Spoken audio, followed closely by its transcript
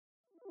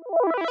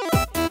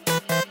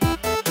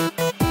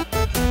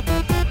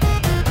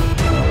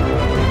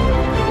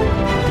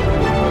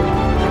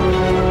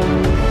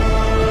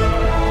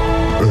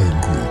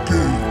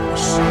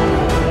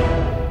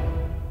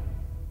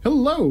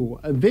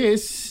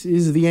This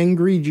is the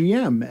Angry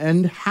GM,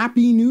 and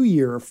Happy New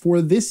Year,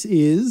 for this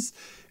is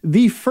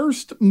the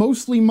first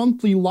mostly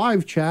monthly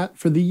live chat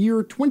for the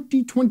year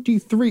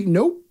 2023.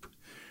 Nope,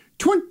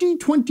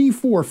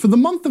 2024, for the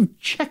month of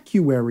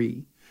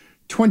Checuary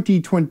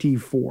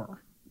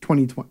 2024.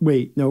 2020.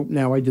 Wait, no,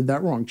 now I did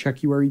that wrong.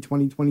 Checuary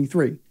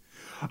 2023.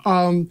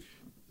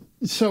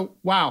 So,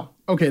 wow.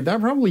 Okay, that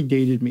probably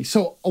dated me.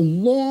 So, a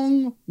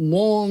long,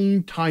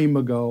 long time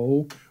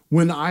ago,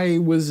 when I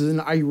was an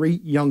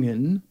irate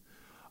youngin',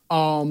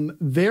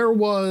 there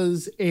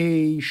was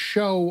a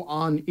show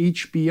on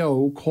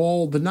HBO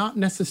called Not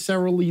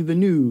Necessarily the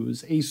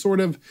News, a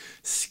sort of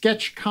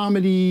sketch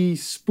comedy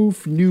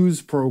spoof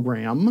news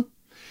program.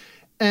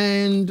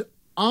 And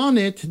on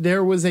it,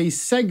 there was a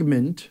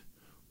segment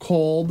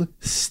called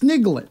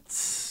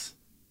Sniglets.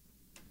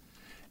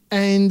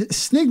 And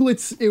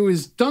Sniglets, it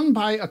was done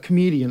by a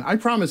comedian. I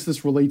promise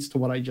this relates to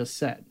what I just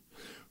said.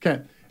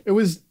 Okay, it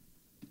was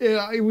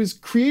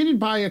created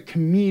by a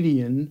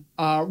comedian,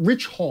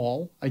 Rich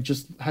Hall. I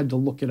just had to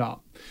look it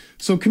up.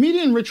 So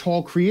comedian Rich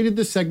Hall created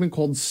this segment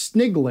called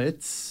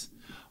Sniglets,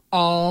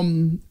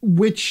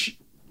 which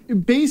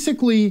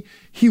basically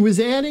he was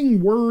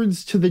adding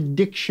words to the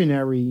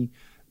dictionary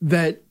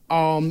that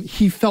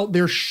he felt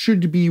there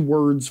should be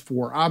words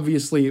for.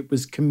 Obviously, it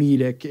was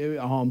comedic.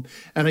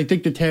 And I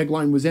think the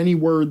tagline was, any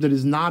word that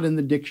is not in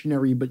the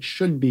dictionary but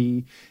should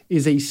be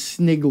is a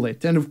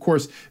sniglet. And of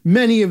course,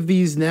 many of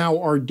these now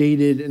are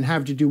dated and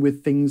have to do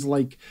with things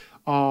like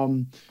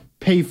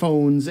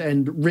payphones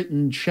and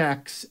written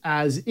checks,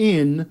 as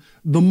in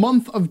the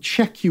month of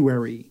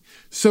Checuary.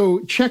 So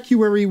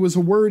Checuary was a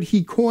word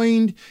he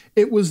coined.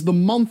 It was the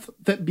month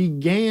that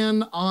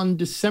began on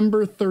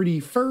December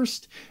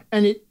 31st,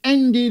 and it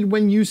ended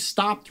when you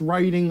stopped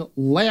writing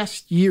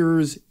last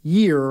year's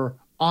year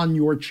on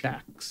your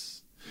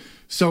checks.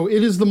 So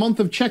it is the month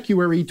of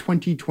Checuary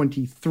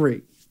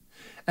 2023.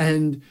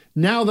 And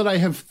now that I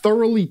have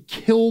thoroughly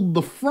killed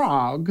the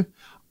frog,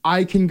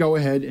 I can go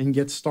ahead and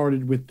get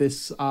started with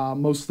this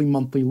mostly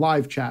monthly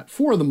live chat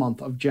for the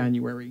month of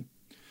January.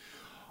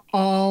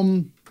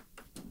 So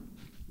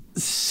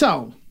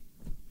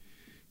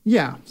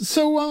a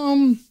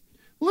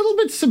little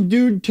bit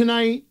subdued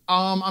tonight.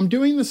 I'm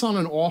doing this on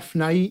an off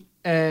night,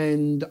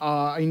 and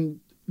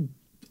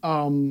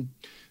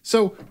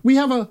so we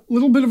have a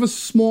little bit of a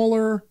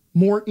smaller,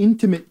 more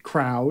intimate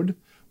crowd,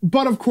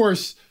 but of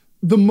course,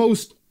 the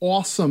most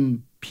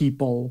awesome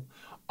people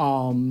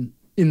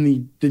in the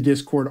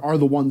Discord are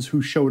the ones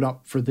who showed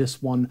up for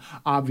this one,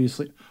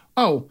 obviously.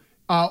 All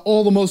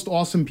the most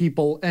awesome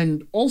people,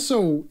 and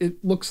also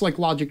it looks like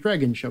Logic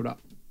Dragon showed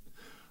up.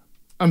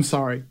 I'm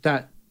sorry,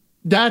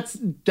 that's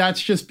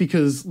just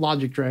because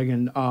Logic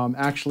Dragon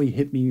actually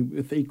hit me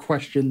with a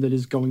question that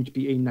is going to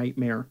be a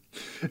nightmare.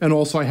 And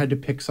also I had to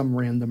pick some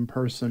random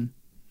person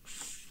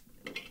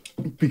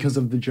because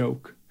of the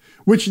joke,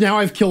 which now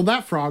I've killed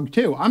that frog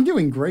too. I'm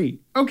doing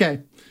great.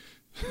 Okay.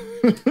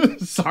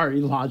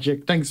 Sorry,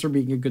 Logic. Thanks for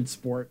being a good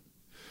sport.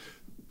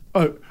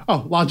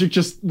 Logic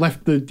just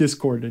left the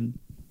Discord and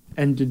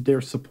ended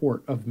their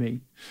support of me.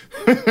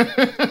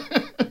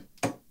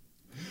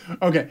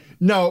 Okay,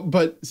 no,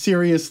 but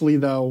seriously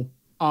though,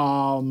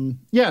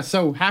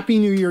 so Happy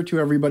New Year to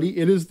everybody.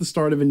 It is the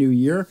start of a new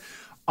year.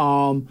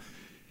 And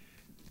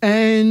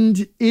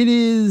it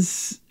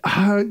is,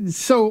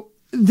 so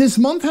this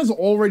month has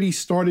already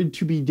started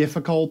to be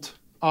difficult.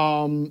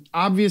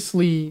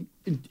 Obviously,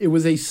 it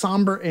was a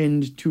somber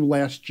end to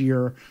last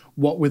year,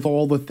 what with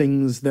all the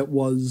things that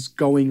was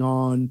going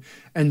on.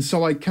 And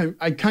so I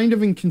kind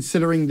of am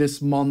considering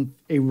this month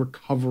a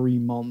recovery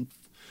month.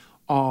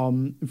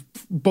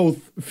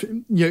 Both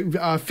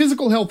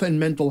physical health and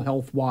mental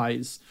health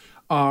wise,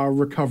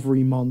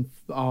 recovery month,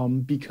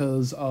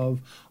 because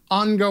of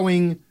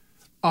ongoing,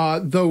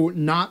 though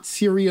not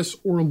serious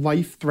or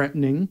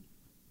life-threatening,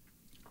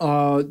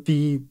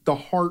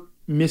 the heart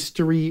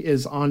mystery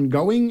is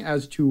ongoing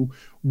as to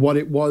what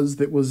it was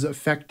that was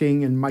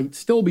affecting and might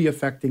still be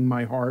affecting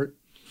my heart.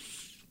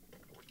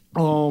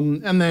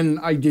 And then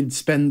I did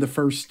spend the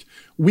first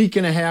week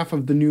and a half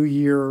of the new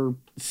year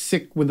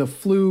sick with a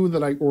flu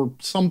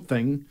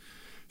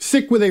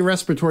sick with a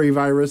respiratory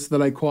virus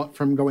that I caught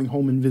from going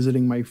home and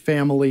visiting my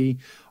family.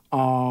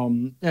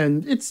 And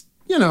it's,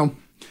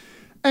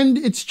 and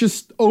it's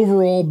just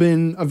overall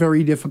been a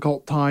very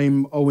difficult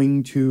time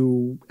owing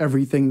to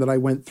everything that I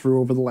went through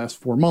over the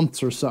last 4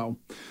 months or so.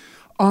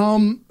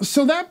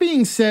 So that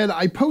being said,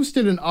 I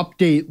posted an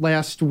update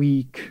last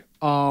week,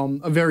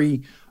 a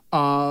very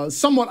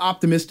somewhat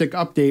optimistic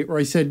update where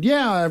I said,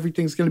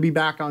 everything's going to be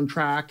back on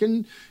track.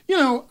 And,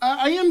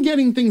 I am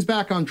getting things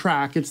back on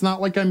track. It's not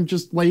like I'm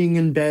just laying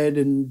in bed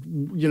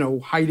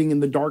and, hiding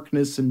in the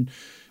darkness and,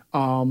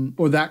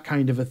 or that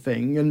kind of a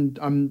thing. And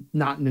I'm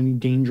not in any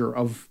danger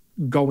of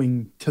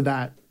going to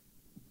that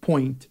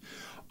point.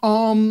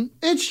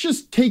 It's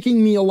just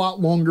taking me a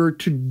lot longer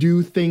to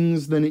do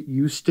things than it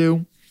used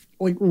to.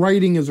 Like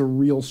writing is a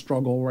real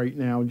struggle right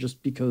now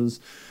just because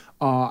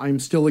I'm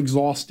still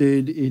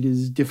exhausted. It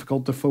is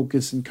difficult to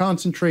focus and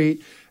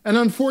concentrate. And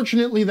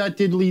unfortunately, that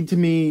did lead to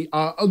me,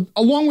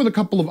 along with a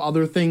couple of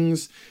other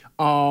things,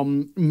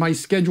 my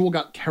schedule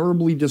got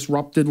terribly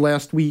disrupted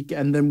last week.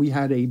 And then we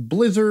had a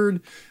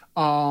blizzard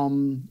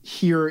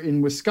here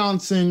in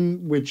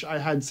Wisconsin, which I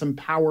had some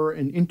power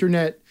and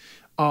internet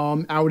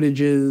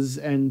outages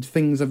and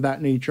things of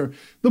that nature.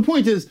 The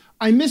point is,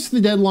 I missed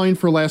the deadline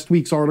for last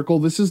week's article.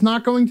 This is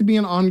not going to be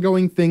an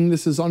ongoing thing.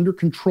 This is under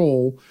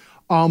control.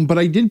 But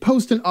I did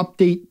post an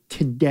update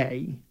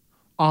today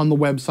on the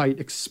website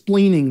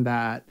explaining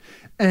that.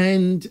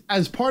 And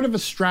as part of a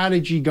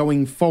strategy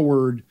going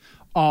forward,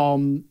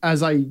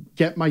 as I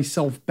get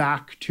myself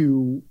back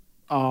to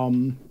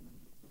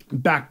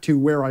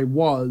where I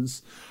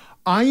was,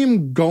 I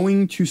am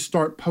going to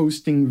start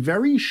posting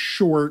very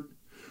short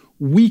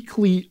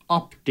weekly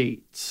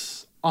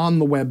updates on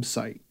the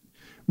website,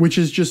 which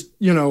is just,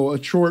 a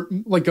short,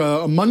 like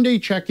a Monday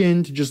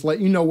check-in to just let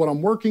you know what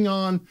I'm working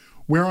on,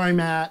 where I'm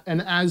at,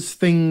 and as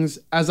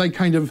I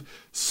kind of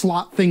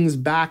slot things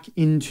back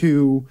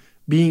into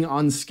being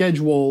on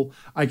schedule,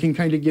 I can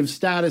kind of give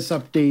status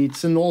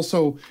updates. And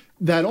also,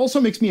 that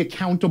also makes me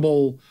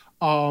accountable,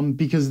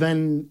 because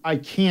then I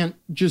can't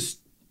just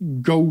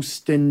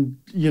ghost and,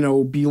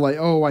 be like,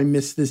 oh, I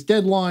missed this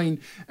deadline,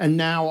 and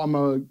now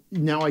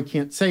I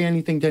can't say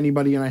anything to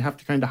anybody, and I have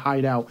to kind of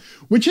hide out,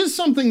 which is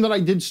something that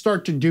I did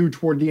start to do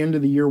toward the end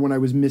of the year when I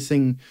was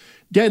missing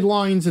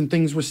deadlines and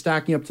things were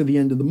stacking up to the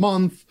end of the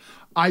month.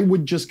 I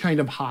would just kind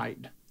of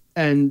hide.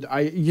 And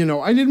I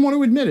didn't want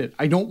to admit it.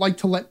 I don't like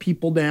to let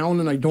people down,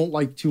 and I don't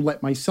like to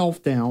let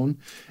myself down.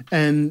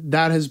 And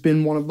that has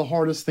been one of the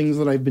hardest things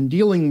that I've been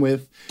dealing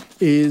with,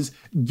 is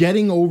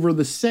getting over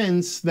the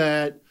sense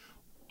that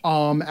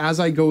as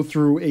I go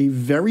through a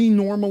very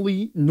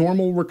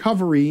normal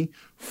recovery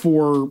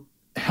for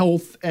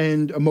health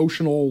and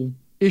emotional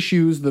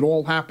issues that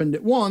all happened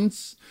at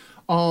once,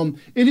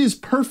 it is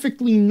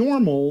perfectly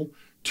normal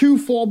to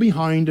fall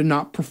behind and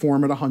not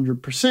perform at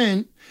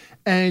 100%.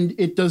 And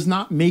it does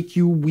not make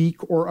you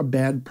weak or a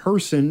bad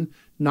person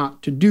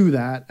not to do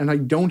that. And I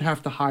don't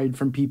have to hide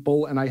from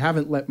people, and I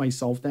haven't let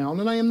myself down,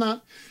 and I am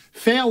not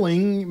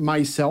failing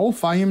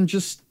myself. I am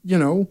just,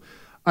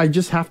 I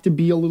just have to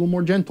be a little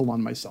more gentle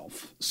on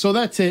myself. So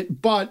that's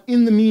it. But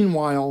in the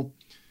meanwhile,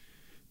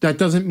 that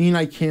doesn't mean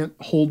I can't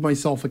hold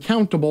myself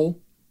accountable.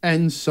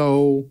 And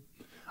so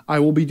I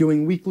will be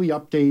doing weekly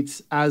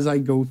updates as I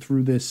go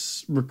through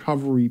this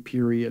recovery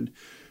period.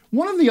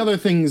 One of the other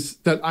things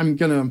that I'm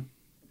gonna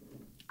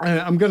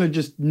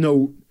just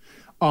note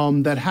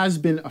that has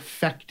been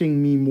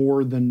affecting me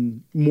more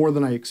than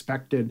I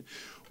expected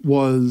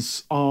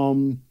was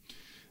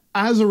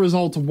as a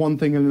result of one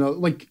thing and another.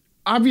 Like,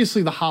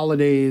 obviously the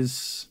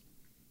holidays,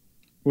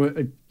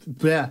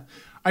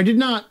 I did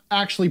not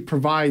actually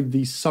provide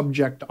the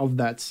subject of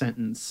that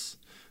sentence.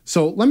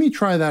 So let me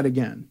try that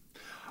again.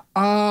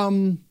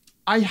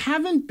 I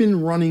haven't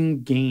been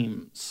running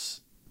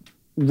games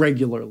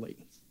regularly.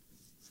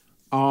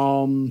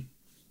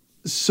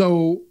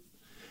 So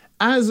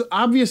as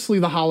obviously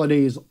the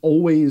holidays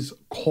always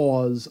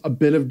cause a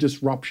bit of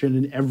disruption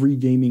in every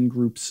gaming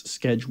group's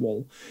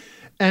schedule.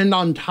 And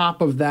on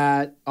top of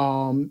that,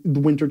 the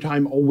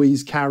wintertime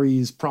always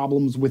carries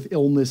problems with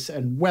illness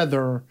and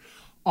weather.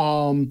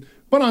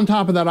 But on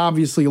top of that,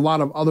 obviously, a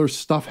lot of other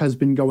stuff has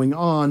been going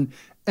on.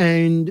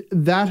 And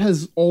that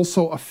has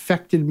also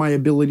affected my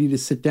ability to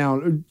sit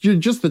down,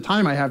 just the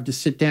time I have to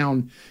sit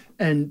down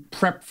and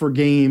prep for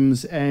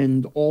games,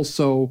 and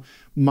also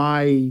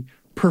my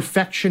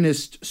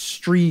perfectionist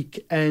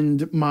streak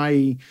and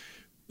my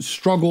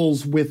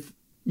struggles with,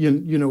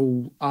 if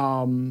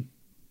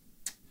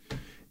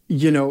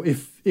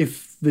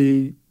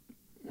the,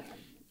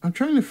 I'm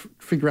trying to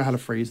figure out how to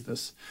phrase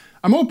this.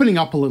 I'm opening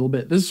up a little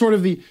bit. This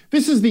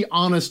is the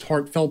honest,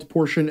 heartfelt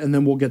portion, and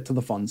then we'll get to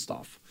the fun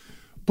stuff.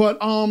 But,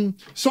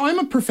 so I'm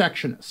a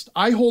perfectionist.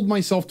 I hold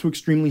myself to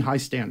extremely high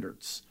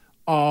standards.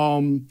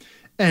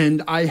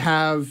 And I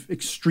have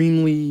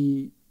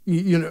extremely,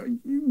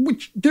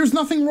 which there's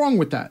nothing wrong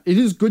with that. It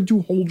is good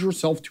to hold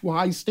yourself to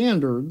high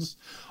standards,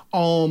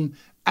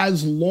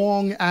 as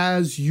long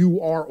as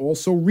you are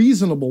also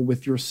reasonable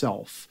with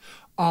yourself.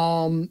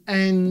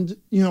 And,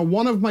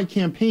 one of my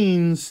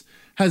campaigns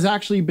has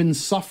actually been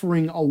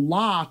suffering a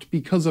lot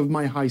because of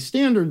my high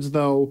standards,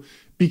 though,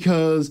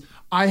 because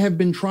I have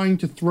been trying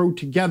to throw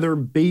together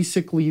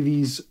basically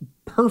these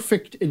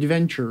perfect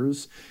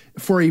adventures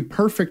for a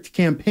perfect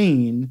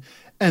campaign.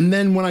 And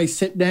then when I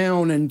sit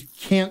down and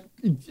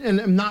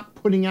I'm not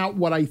putting out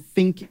what I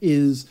think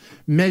is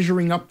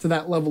measuring up to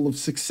that level of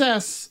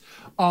success,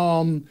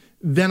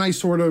 then I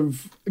sort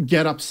of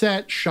get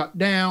upset, shut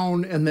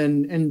down, and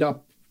then end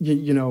up,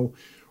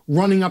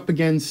 running up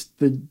against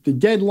the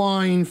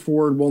deadline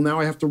for, well, now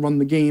I have to run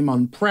the game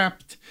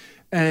unprepped.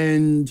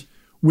 And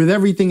with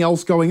everything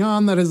else going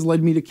on, that has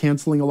led me to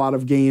canceling a lot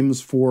of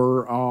games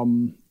for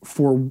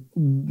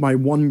my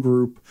one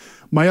group.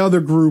 My other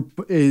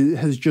group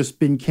has just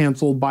been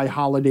canceled by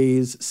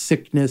holidays,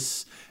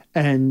 sickness,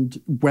 and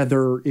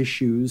weather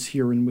issues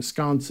here in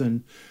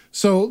Wisconsin.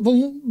 So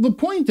the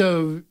point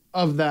of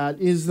that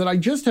is that I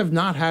just have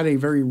not had a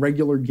very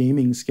regular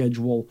gaming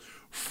schedule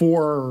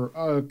for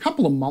a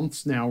couple of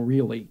months now,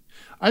 really.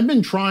 I've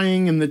been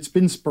trying and it's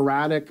been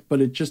sporadic,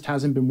 but it just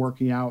hasn't been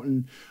working out.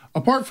 And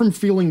apart from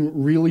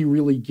feeling really,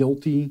 really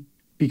guilty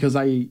because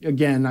I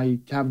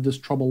have this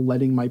trouble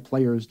letting my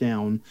players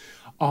down.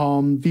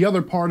 The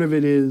other part of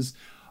it is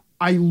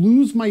I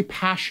lose my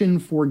passion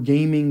for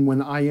gaming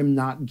when I am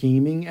not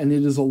gaming, and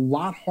it is a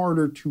lot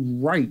harder to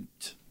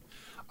write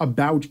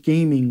about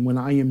gaming when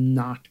I am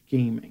not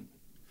gaming.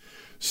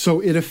 So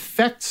it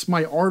affects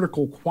my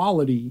article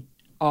quality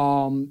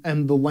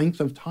and the length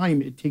of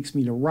time it takes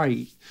me to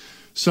write.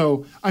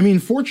 So, I mean,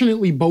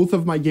 fortunately, both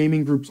of my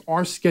gaming groups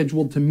are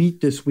scheduled to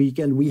meet this week,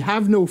 and we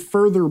have no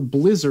further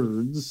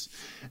blizzards,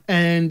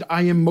 and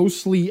I am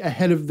mostly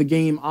ahead of the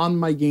game on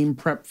my game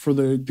prep for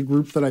the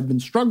group that I've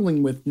been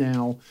struggling with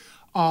now.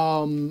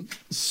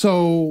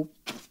 So,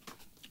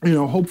 you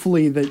know,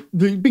 hopefully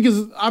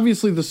because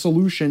obviously the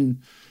solution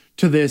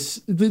to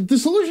this, the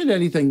solution to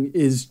anything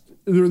is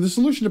the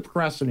solution to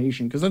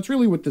procrastination, because that's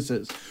really what this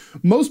is.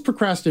 Most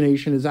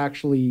procrastination is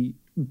actually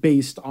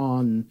based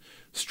on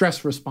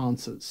stress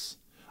responses,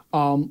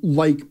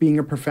 like being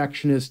a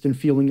perfectionist and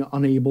feeling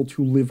unable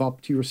to live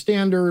up to your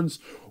standards,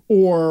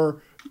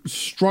 or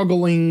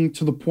struggling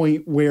to the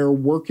point where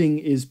working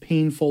is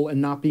painful and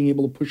not being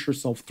able to push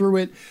yourself through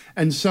it.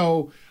 And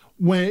so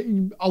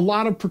when a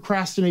lot of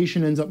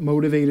procrastination ends up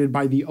motivated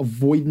by the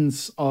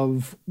avoidance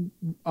of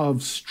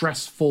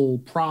stressful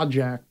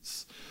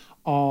projects,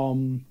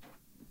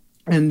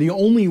 and the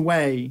only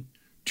way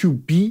to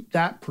beat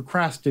that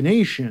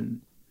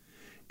procrastination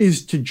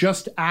is to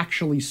just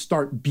actually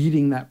start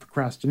beating that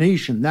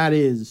procrastination. That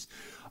is,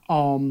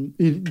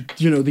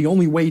 the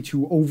only way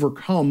to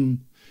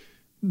overcome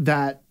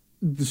the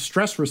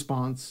stress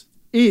response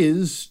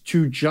is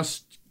to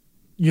just,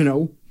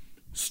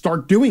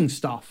 start doing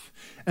stuff.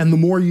 And the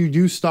more you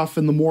do stuff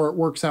and the more it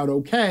works out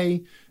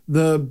okay,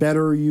 the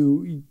better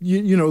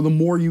the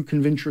more you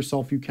convince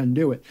yourself you can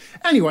do it.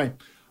 Anyway,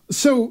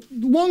 so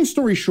long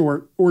story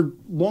short, or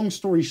long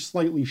story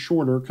slightly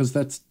shorter, because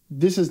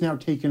this is now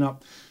taken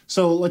up.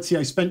 So let's see,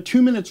 I spent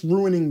 2 minutes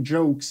ruining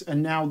jokes,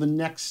 and now the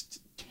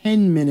next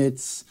 10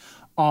 minutes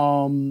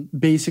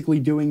basically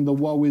doing the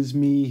woe is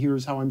me,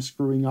 here's how I'm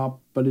screwing up,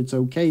 but it's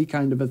okay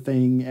kind of a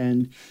thing,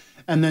 and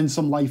then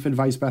some life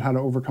advice about how to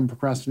overcome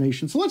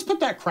procrastination. So let's put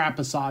that crap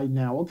aside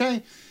now,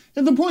 okay?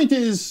 And the point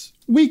is,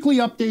 weekly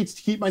updates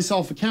to keep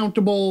myself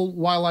accountable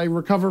while I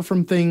recover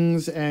from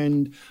things,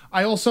 and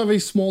I also have a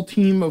small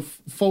team of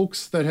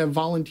folks that have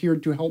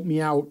volunteered to help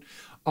me out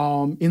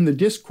in the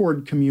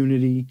Discord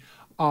community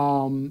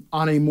on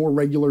a more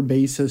regular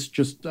basis,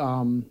 just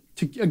to,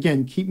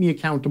 again, keep me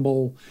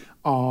accountable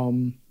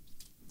and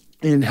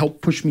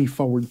help push me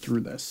forward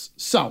through this.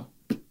 So,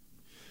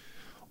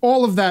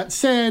 all of that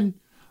said,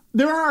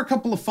 there are a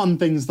couple of fun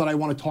things that I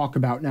want to talk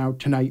about now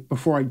tonight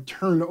before I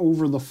turn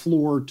over the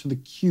floor to the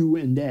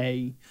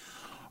Q&A.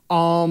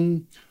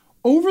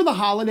 Over the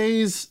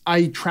holidays,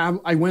 I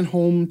went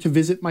home to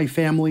visit my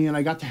family, and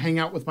I got to hang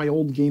out with my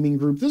old gaming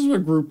group. This was a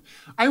group,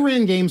 I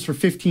ran games for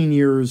 15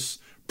 years,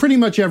 pretty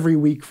much every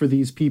week for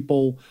these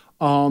people.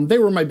 They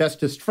were my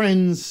bestest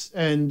friends,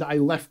 and I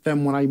left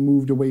them when I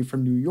moved away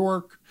from New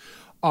York.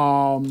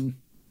 And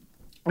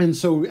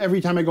so every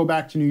time I go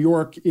back to New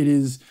York, it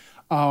is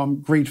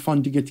great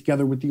fun to get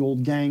together with the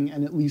old gang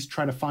and at least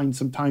try to find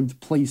some time to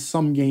play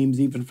some games,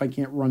 even if I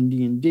can't run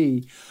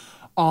D&D.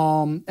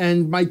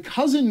 And my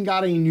cousin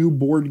got a new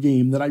board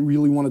game that I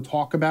really want to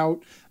talk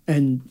about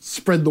and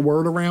spread the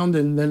word around,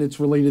 and then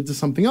it's related to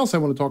something else I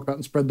want to talk about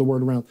and spread the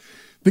word around.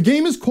 The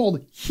game is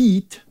called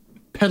Heat,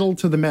 Pedal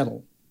to the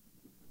Metal.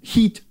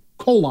 Heat,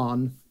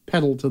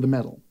 Pedal to the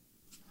Metal.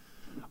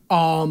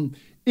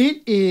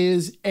 It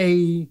is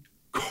a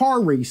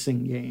car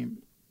racing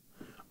game,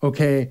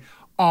 okay?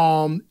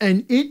 And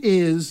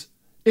it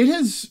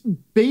has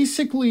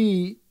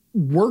basically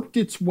worked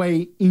its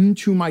way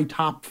into my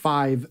top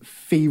 5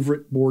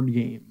 favorite board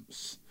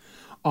games.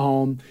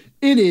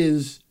 It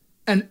is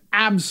an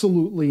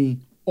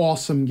absolutely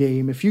awesome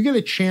game. If you get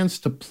a chance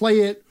to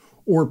play it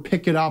or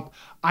pick it up,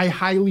 I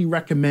highly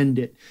recommend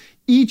it.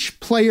 Each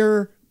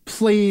player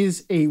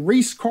plays a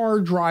race car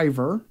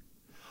driver,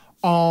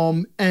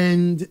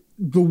 and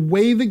the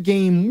way the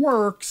game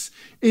works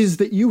is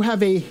that you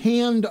have a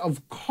hand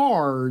of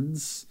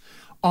cards,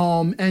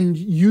 and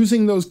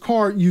using those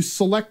cards, you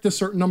select a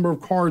certain number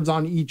of cards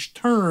on each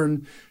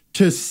turn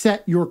to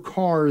set your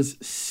car's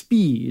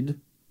speed.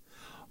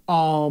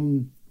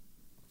 And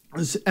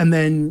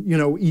then,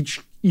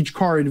 each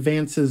car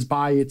advances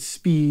by its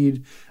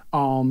speed,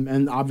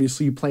 and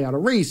obviously you play out a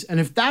race. And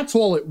if that's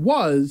all it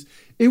was,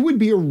 it would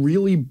be a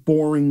really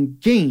boring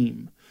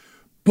game.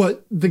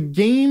 But the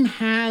game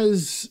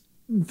has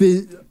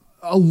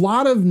a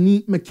lot of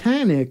neat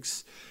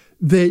mechanics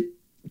that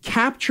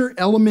capture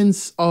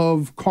elements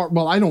of car.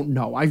 Well, I don't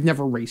know. I've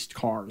never raced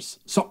cars,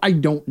 so I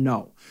don't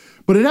know.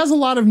 But it has a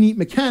lot of neat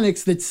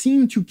mechanics that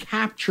seem to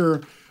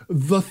capture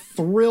the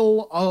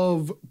thrill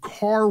of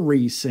car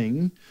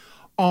racing.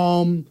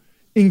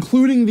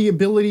 including the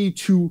ability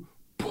to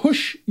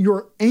push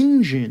your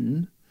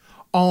engine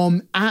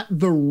at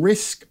the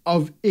risk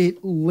of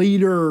it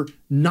later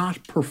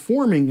not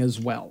performing as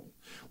well.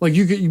 Like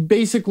you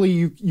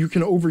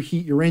can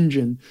overheat your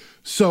engine.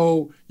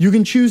 So you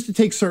can choose to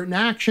take certain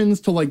actions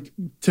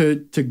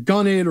to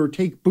gun it or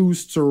take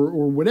boosts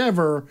or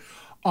whatever.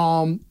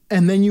 And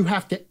then you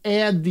have to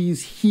add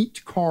these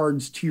heat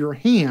cards to your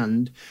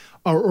hand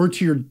or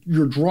to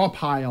your draw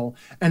pile.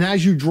 And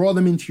as you draw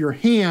them into your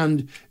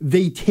hand,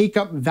 they take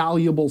up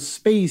valuable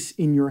space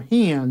in your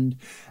hand.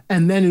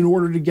 And then in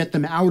order to get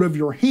them out of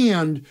your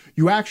hand,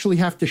 you actually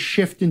have to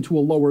shift into a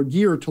lower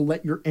gear to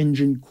let your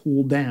engine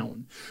cool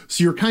down.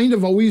 So you're kind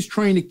of always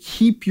trying to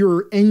keep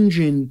your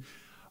engine,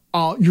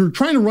 you're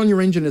trying to run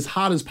your engine as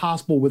hot as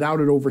possible without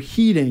it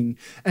overheating,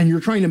 and you're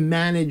trying to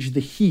manage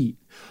the heat.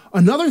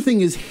 Another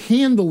thing is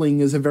handling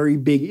is a very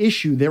big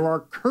issue. There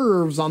are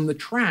curves on the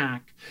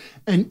track,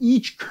 and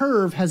each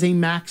curve has a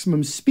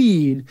maximum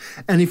speed.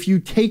 And if you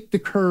take the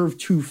curve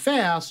too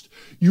fast,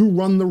 you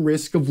run the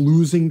risk of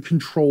losing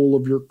control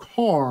of your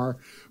car.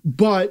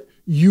 But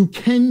you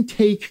can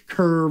take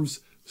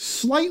curves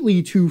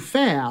slightly too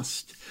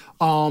fast.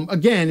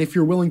 Again, if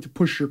you're willing to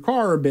push your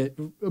car a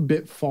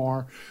bit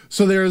far.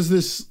 So there's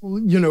this,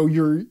 when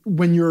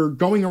you're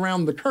going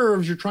around the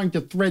curves, you're trying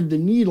to thread the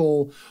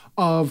needle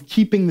of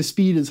keeping the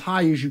speed as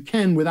high as you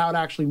can without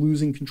actually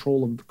losing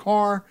control of the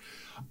car.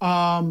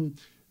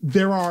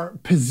 There are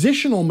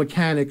positional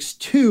mechanics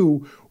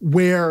too,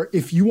 where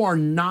if you are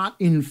not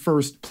in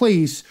first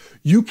place,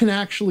 you can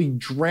actually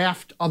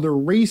draft other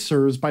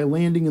racers by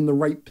landing in the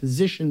right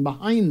position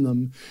behind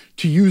them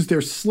to use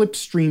their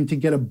slipstream to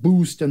get a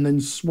boost and then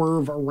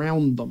swerve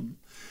around them.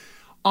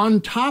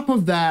 On top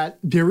of that,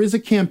 there is a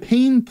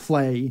campaign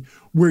play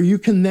where you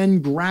can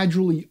then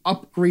gradually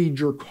upgrade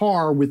your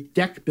car with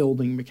deck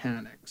building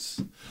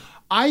mechanics.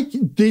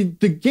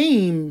 The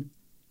game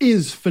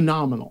is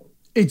phenomenal.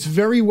 It's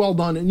very well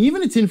done, and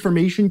even its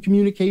information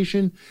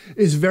communication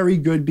is very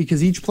good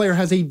because each player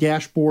has a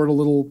dashboard, a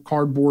little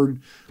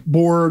cardboard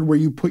board where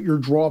you put your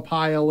draw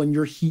pile and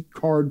your heat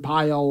card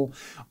pile,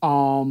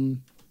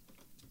 and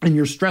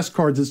your stress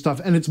cards and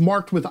stuff, and it's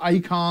marked with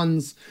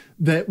icons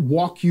that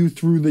walk you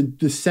through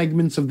the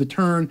segments of the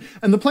turn,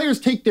 and the players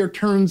take their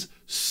turns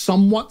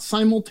somewhat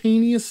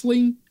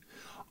simultaneously.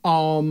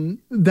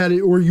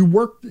 You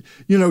work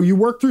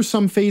through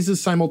some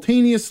phases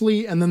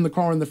simultaneously, and then the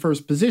car in the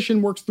first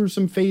position works through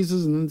some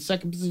phases, and then the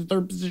second position,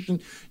 third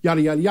position,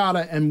 yada, yada,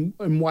 yada, and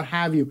what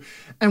have you.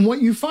 And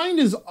what you find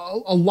is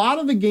a lot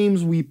of the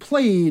games we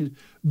played,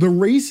 the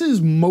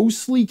races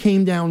mostly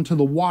came down to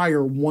the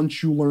wire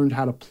once you learned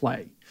how to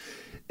play.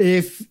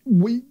 There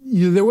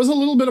was a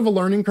little bit of a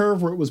learning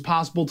curve where it was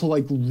possible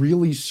to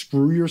really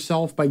screw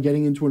yourself by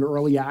getting into an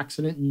early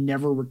accident and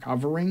never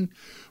recovering.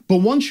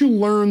 But once you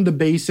learned the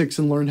basics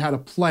and learned how to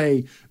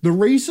play, the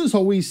races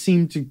always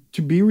seemed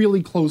to be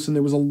really close, and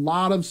there was a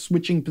lot of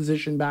switching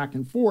position back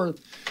and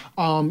forth,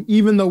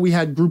 even though we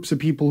had groups of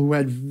people who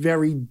had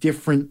very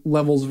different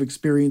levels of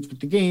experience with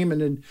the game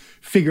and had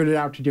figured it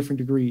out to different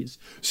degrees.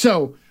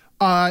 So,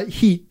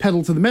 Heat,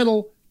 Pedal to the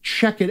Metal,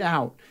 check it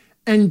out.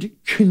 And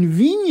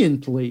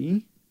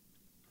conveniently,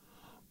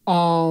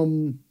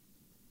 it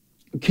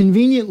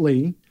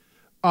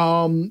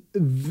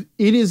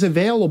is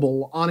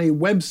available on a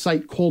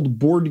website called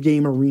Board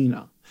Game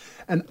Arena.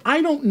 And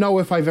I don't know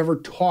if I've ever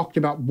talked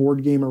about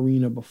Board Game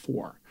Arena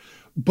before,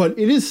 but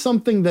it is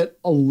something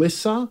that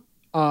Alyssa,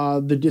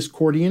 the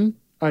Discordian,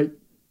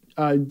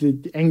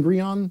 the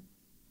Angry-on,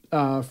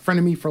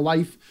 frenemy for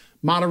life,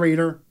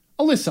 moderator,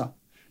 Alyssa,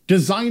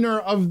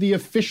 designer of the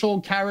official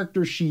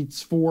character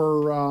sheets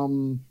for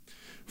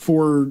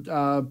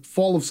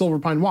Fall of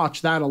Silverpine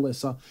Watch, that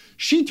Alyssa,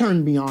 she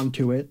turned me on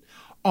to it.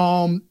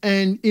 And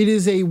it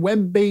is a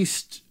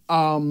web-based, it's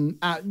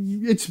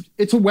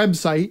a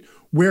website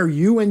where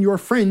you and your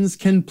friends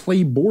can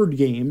play board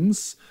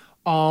games.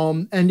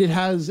 And it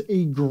has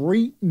a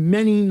great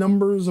many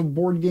numbers of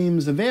board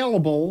games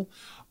available.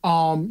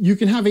 You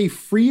can have a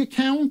free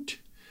account,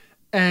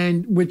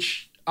 and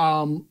which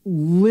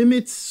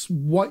limits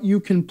what you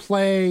can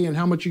play and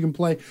how much you can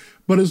play.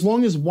 But as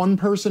long as one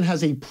person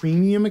has a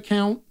premium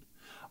account,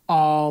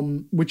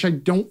 which I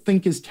don't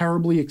think is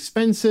terribly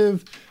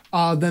expensive,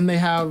 then they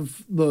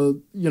have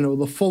the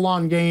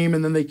full-on game,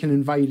 and then they can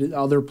invite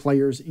other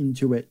players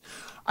into it.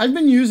 I've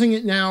been using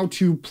it now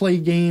to play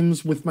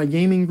games with my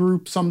gaming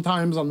group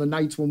sometimes on the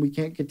nights when we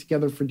can't get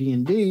together for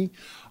D&D.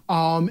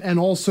 And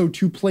also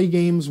to play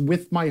games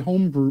with my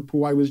home group,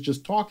 who I was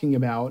just talking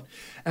about.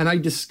 And I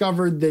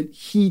discovered that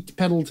Heat,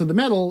 Pedal to the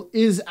Metal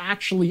is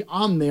actually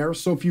on there.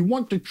 So if you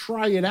want to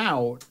try it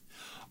out,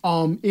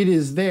 it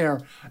is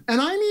there.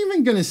 And I'm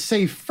even going to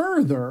say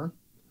further,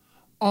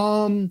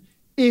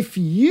 if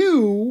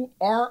you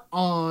are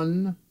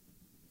on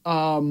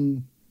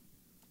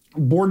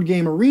Board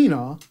Game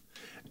Arena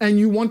and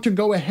you want to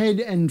go ahead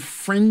and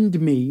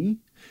friend me,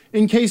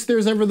 in case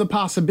there's ever the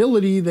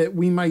possibility that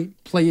we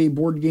might play a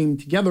board game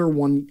together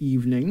one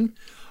evening,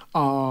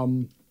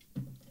 then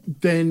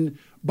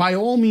by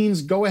all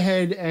means, go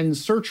ahead and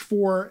search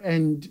for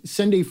and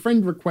send a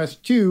friend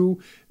request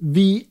to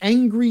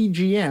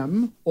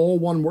TheAngryGM, all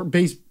one word,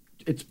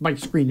 it's my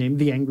screen name,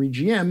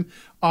 TheAngryGM.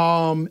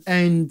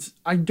 And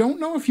I don't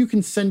know if you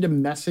can send a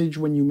message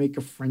when you make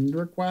a friend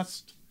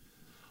request.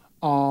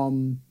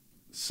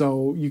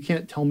 So you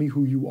can't tell me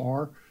who you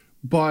are.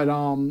 But,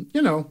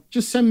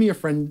 just send me a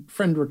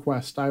friend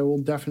request. I will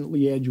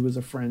definitely add you as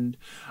a friend.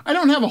 I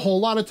don't have a whole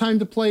lot of time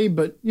to play,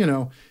 but,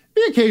 it'd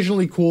be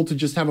occasionally cool to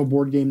just have a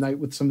board game night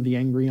with some of the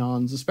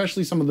Angry-Ons,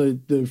 especially some of the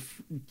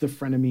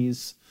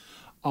frenemies.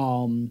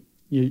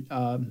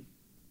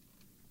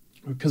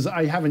 Because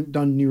I haven't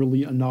done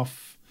nearly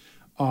enough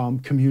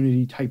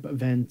community type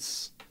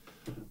events.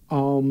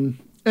 And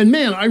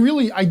man,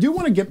 I do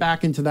want to get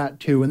back into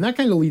that too. And that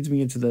kind of leads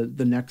me into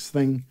the next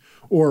thing,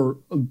 or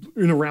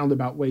in a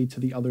roundabout way to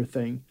the other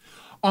thing.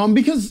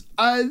 Because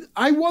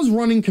I was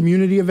running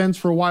community events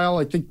for a while.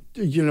 I think,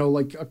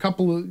 like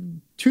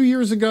 2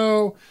 years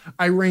ago,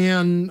 I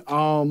ran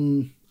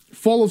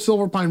Fall of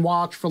Silverpine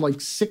Watch for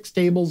like 6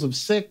 tables of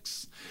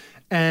 6.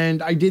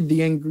 And I did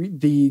the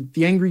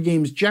Angry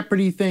Games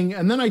Jeopardy thing.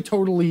 And then I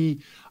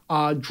totally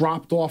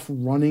dropped off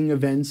running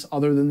events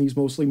other than these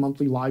mostly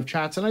monthly live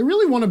chats. And I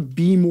really want to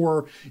be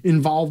more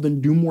involved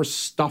and do more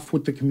stuff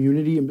with the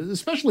community, and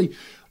especially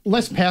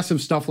less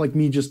passive stuff like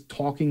me just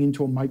talking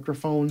into a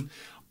microphone.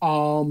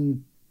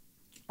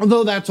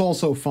 Although that's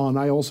also fun.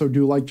 I also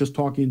do like just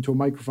talking into a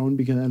microphone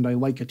and I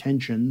like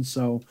attention.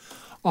 So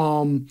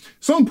in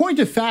point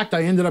of fact,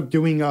 I ended up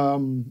doing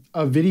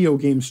a video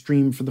game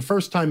stream for the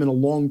first time in a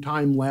long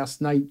time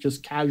last night,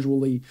 just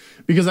casually,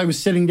 because I was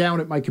sitting down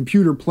at my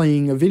computer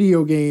playing a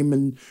video game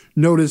and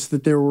noticed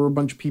that there were a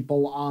bunch of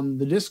people on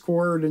the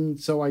Discord. And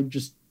so I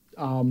just,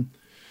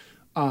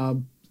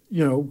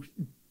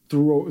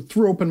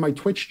 threw open my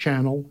Twitch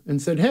channel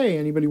and said, hey,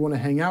 anybody want to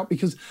hang out?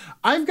 Because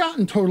I've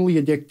gotten totally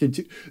addicted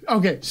to...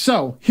 Okay,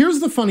 so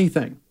here's the funny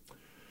thing.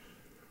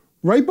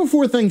 Right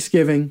before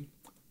Thanksgiving,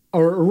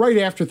 or right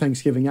after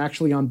Thanksgiving,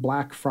 actually on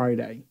Black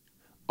Friday,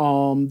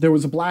 there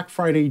was a Black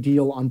Friday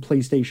deal on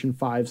PlayStation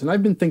 5s. And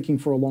I've been thinking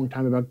for a long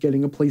time about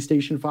getting a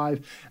PlayStation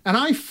 5. And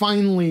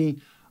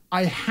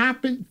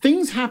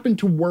things happened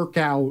to work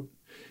out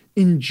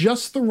in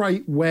just the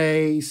right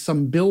way.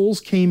 Some bills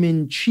came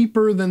in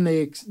cheaper than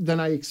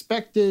I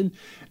expected,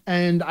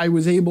 and I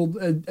was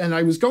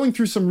going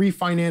through some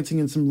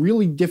refinancing and some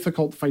really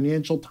difficult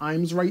financial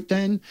times right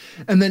then.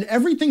 And then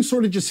everything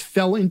sort of just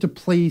fell into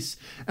place,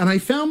 and I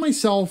found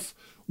myself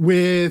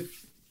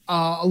with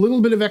a little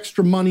bit of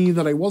extra money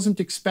that I wasn't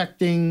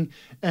expecting,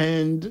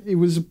 and it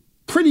was a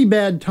pretty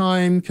bad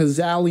time because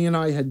Allie and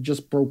I had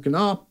just broken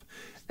up.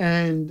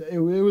 And it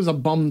was a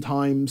bum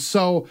time.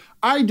 So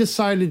I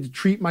decided to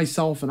treat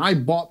myself, and I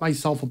bought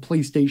myself a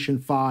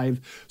PlayStation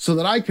 5 so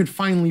that I could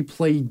finally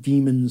play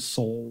Demon's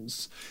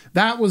Souls.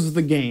 That was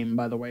the game,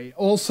 by the way.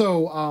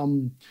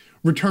 Also,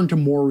 Return to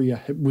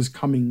Moria was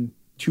coming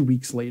 2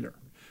 weeks later,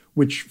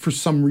 which for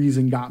some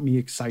reason got me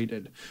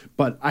excited.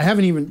 But I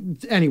haven't even...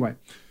 Anyway,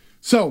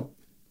 so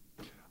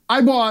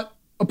I bought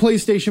a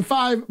PlayStation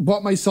 5,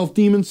 bought myself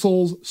Demon's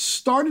Souls,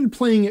 started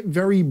playing it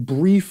very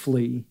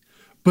briefly,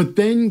 but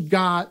then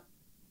got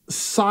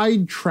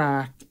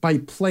sidetracked by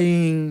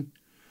playing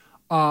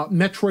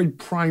Metroid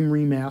Prime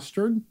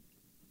Remastered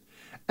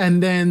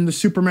and then the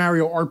Super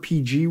Mario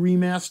RPG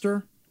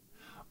Remaster.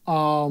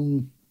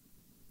 And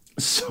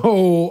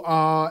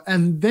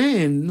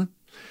then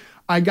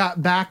I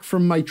got back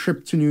from my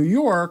trip to New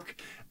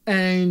York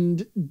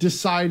and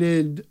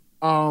decided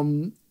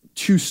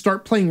to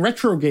start playing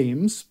retro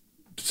games.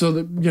 So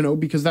that,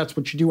 because that's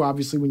what you do,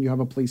 obviously, when you have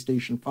a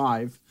PlayStation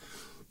 5.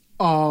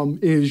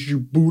 Is you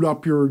boot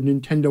up your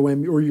Nintendo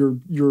or your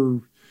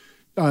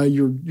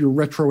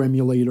retro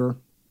emulator,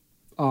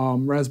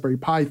 Raspberry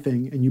Pi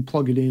thing, and you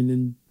plug it in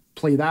and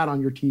play that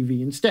on your TV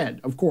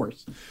instead, of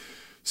course.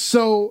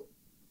 So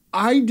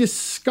I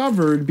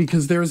discovered,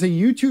 because there's a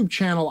YouTube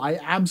channel I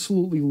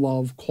absolutely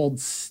love called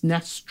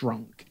SNES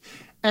Drunk,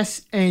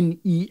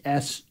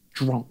 SNES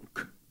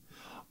Drunk.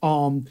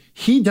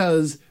 He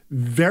does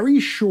very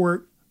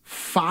short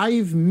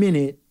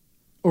 5-minute,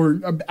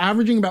 or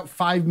averaging about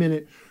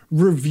 5-minute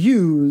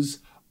reviews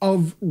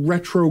of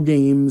retro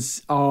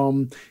games.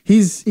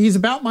 He's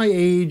about my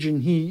age,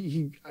 and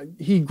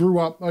he grew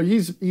up.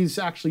 He's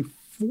actually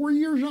 4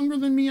 years younger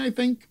than me, I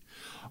think.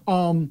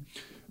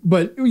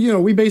 But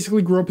we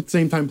basically grew up at the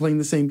same time playing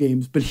the same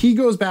games. But he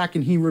goes back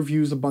and he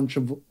reviews a bunch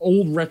of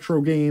old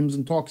retro games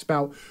and talks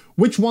about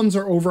which ones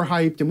are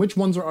overhyped and which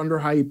ones are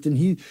underhyped. And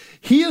he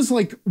is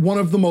like one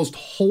of the most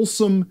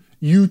wholesome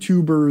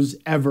YouTubers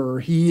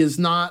ever. He is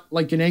not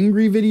like an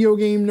angry video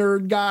game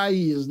nerd guy.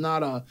 He is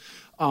not a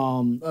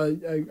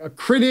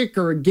critic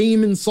or a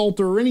game insulter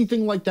or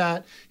anything like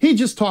that. He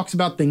just talks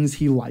about things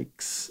he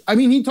likes. I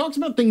mean, he talks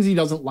about things he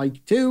doesn't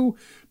like too,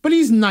 but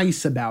he's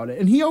nice about it.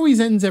 And he always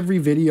ends every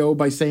video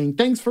by saying,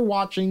 thanks for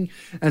watching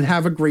and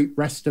have a great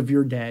rest of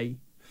your day.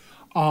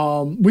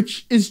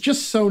 Which is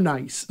just so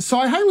nice. So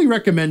I highly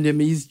recommend him.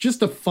 He's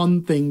just a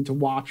fun thing to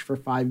watch for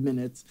 5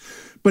 minutes.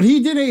 But he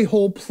did a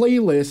whole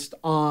playlist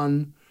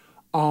on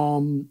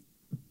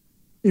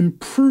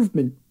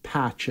improvement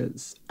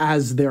patches,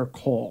 as they're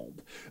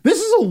called. This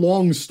is a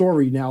long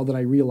story now that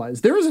I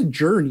realize. There is a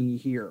journey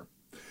here.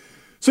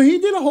 So he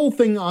did a whole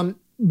thing on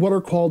what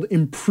are called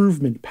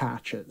improvement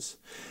patches.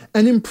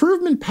 And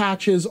improvement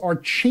patches are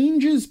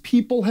changes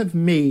people have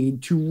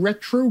made to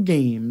retro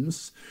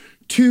games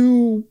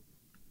to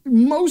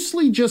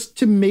mostly just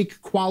to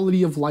make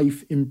quality of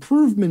life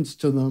improvements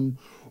to them,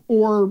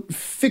 or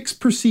fix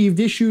perceived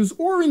issues,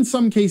 or in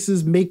some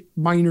cases make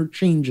minor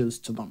changes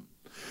to them.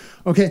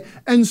 Okay,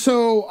 and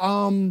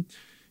so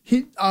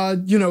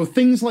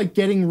things like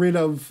getting rid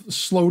of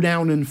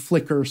slowdown and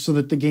flicker so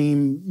that the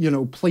game,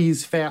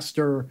 plays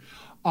faster,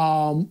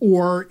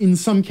 or in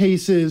some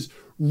cases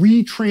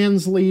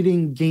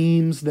retranslating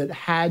games that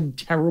had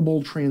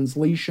terrible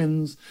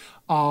translations,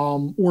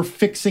 or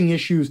fixing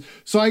issues.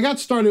 So I got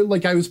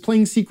started, I was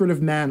playing Secret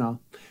of Mana,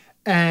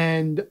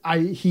 and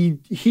he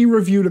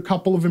reviewed a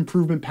couple of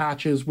improvement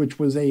patches, which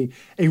was a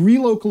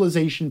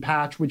relocalization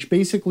patch, which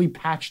basically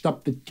patched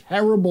up the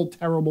terrible,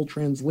 terrible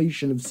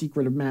translation of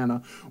Secret of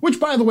Mana, which,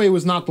 by the way,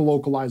 was not the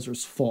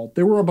localizer's fault.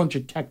 There were a bunch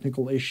of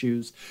technical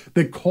issues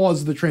that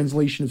caused the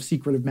translation of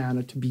Secret of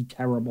Mana to be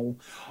terrible.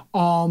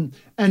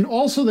 And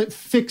also that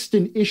fixed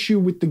an issue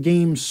with the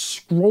game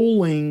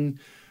scrolling,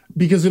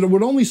 because it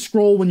would only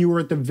scroll when you were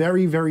at the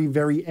very, very,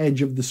 very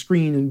edge of the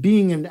screen. And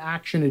being an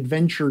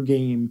action-adventure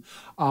game,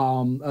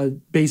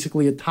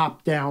 basically a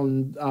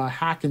top-down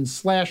hack and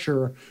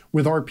slasher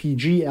with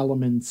RPG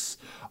elements,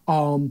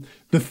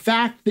 the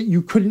fact that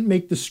you couldn't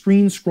make the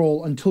screen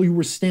scroll until you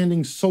were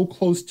standing so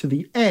close to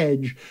the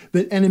edge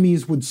that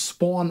enemies would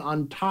spawn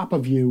on top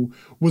of you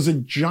was a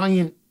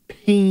giant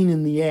pain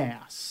in the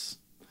ass.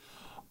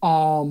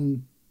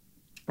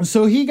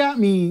 So he got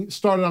me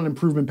started on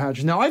improvement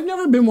patches. Now, I've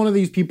never been one of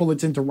these people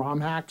that's into ROM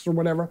hacks or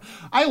whatever.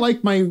 I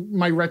like my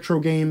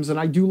retro games, and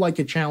I do like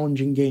a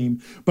challenging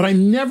game, but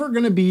I'm never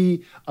going to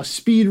be a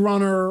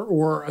speedrunner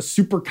or a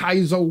Super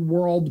Kaizo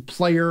World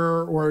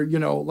player, or,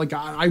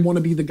 I want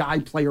to be the guy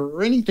player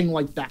or anything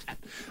like that.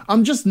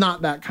 I'm just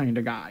not that kind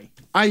of guy.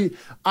 I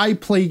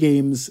play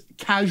games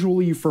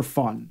casually for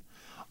fun.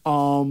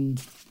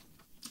 But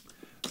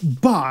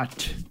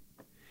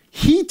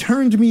he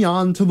turned me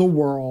on to the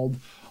world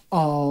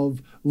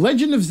of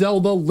Legend of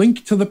Zelda: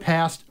 Link to the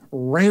Past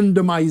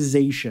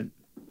randomization,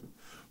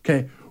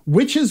 okay,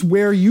 which is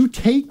where you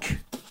take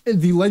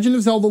the Legend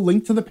of Zelda: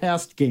 Link to the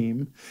Past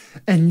game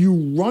and you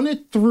run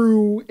it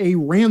through a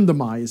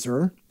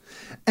randomizer,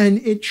 and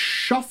it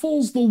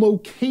shuffles the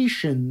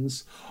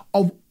locations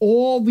of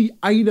all the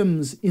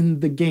items in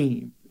the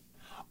game.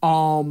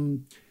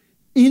 Now,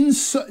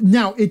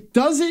 it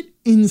does it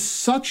in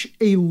such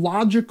a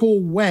logical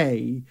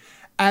way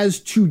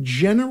as to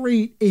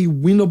generate a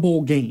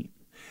winnable game.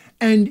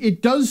 And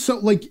it does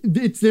so,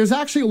 there's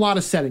actually a lot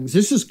of settings.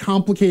 This is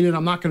complicated.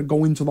 I'm not going to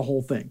go into the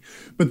whole thing.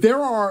 But there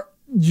are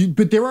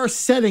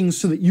settings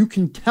so that you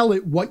can tell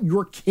it what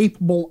you're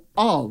capable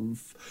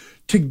of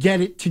to get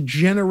it to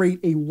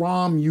generate a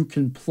ROM you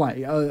can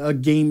play, a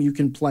game you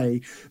can play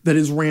that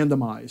is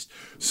randomized.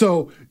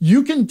 So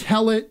you can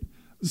tell it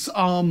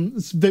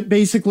that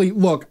basically,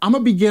 look, I'm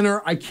a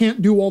beginner. I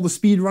can't do all the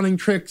speed running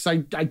tricks. I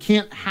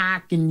can't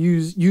hack and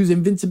use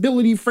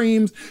invincibility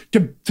frames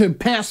to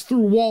pass through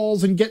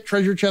walls and get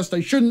treasure chests.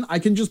 I shouldn't. I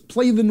can just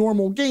play the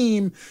normal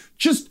game,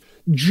 just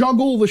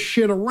juggle the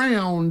shit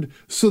around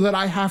so that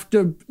I have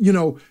to,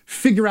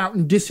 figure out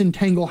and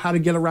disentangle how to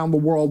get around the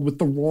world with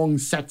the wrong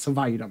sets of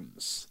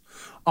items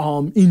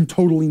in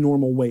totally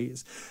normal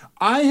ways.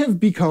 I have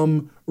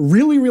become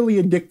really, really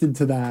addicted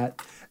to that.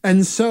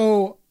 And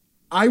so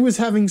I was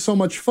having so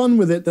much fun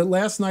with it that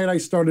last night I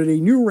started a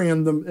new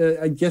random,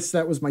 I guess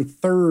that was my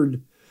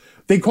third.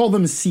 They call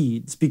them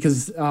seeds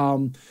because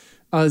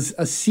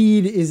a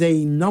seed is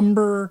a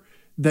number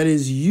that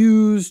is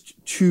used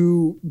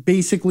to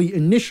basically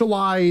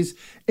initialize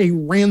a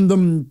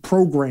random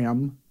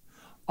program,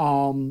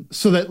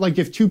 so that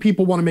if two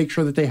people want to make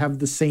sure that they have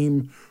the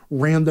same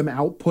random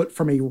output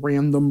from a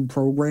random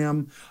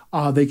program,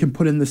 they can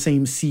put in the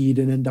same seed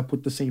and end up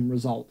with the same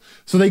result.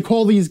 So they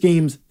call these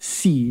games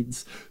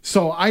seeds.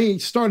 So I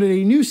started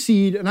a new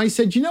seed and I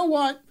said, you know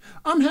what?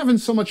 I'm having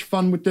so much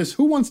fun with this.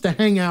 Who wants to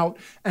hang out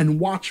and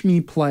watch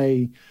me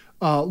play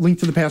Link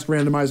to the Past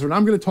Randomizer? And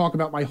I'm going to talk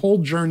about my whole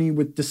journey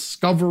with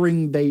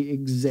discovering they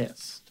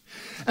exist.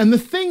 And the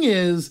thing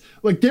is,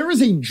 there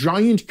is a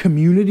giant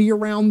community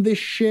around this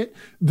shit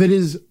that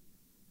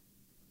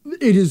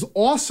it is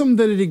awesome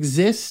that it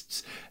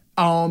exists,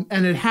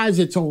 and it has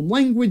its own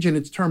language and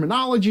its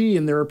terminology,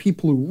 and there are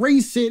people who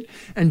race it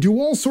and do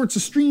all sorts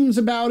of streams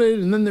about it.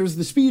 And then there's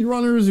the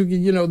speedrunners who,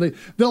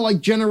 they'll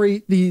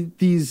generate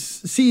these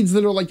seeds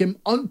that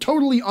are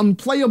totally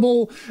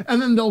unplayable,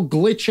 and then they'll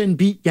glitch and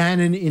beat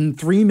Ganon in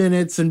 3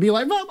 minutes and be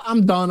like, well,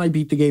 I'm done. I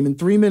beat the game in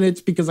 3 minutes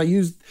because I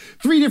used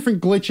 3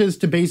 different glitches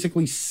to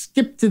basically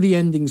skip to the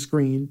ending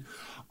screen.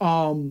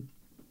 And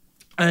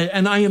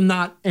I am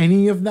not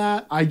any of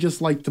that. I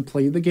just like to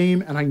play the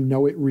game, and I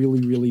know it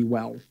really, really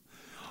well.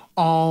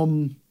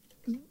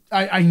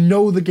 I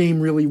know the game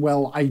really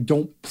well. I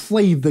don't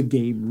play the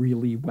game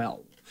really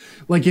well.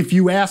 Like if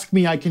you ask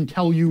me, I can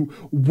tell you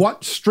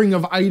what string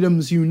of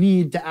items you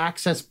need to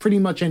access pretty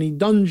much any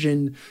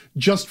dungeon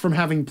just from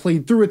having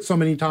played through it so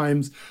many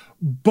times.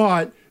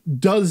 But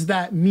does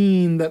that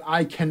mean that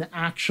I can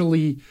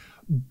actually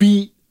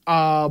beat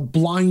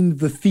Blind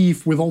the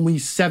Thief with only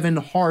 7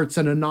 hearts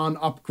and a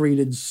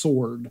non-upgraded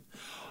sword?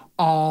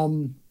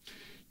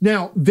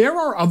 Now, there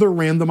are other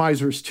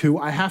randomizers too.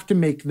 I have to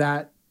make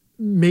that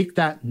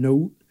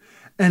note.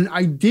 And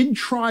I did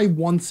try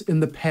once in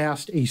the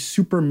past a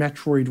Super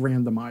Metroid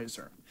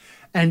randomizer,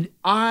 and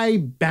I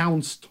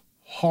bounced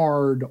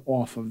hard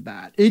off of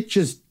that. It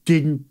just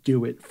didn't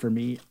do it for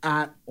me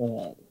at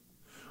all.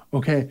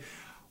 Okay.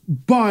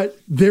 But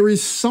there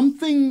is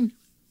something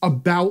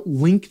about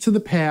Link to the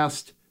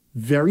Past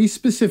very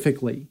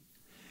specifically,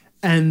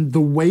 and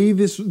the way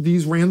these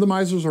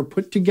randomizers are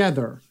put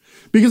together,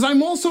 because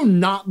I'm also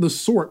not the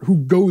sort who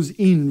goes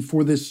in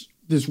for this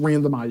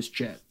randomized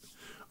shit.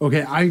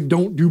 Okay, I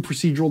don't do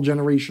procedural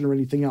generation or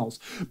anything else.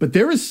 But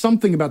there is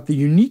something about the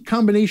unique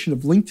combination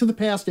of Link to the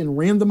Past and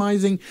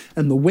randomizing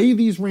and the way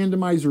these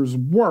randomizers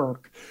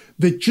work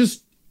that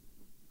just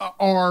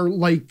are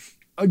like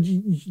a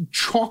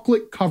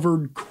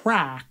chocolate-covered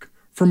crack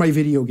for my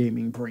video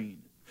gaming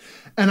brain.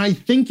 And I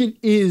think it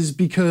is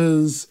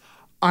because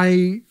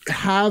I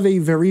have a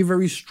very,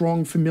 very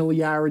strong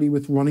familiarity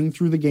with running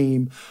through the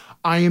game.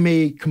 I am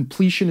a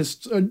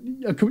completionist.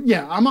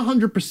 I'm a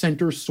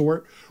 100%er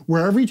sort,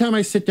 where every time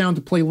I sit down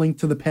to play Link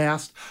to the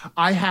Past,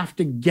 I have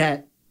to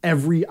get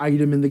every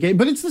item in the game.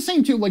 But it's the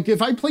same too. Like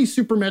if I play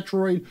Super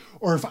Metroid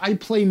or if I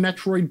play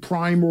Metroid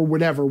Prime or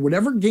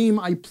whatever game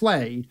I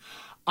play,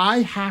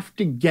 I have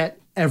to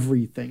get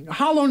everything.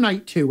 Hollow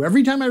Knight too.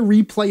 Every time I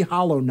replay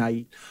Hollow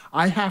Knight,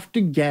 I have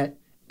to get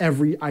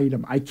every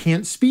item. I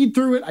can't speed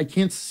through it. I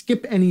can't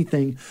skip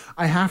anything.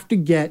 I have to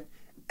get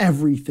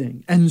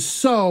everything. And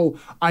so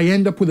I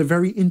end up with a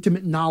very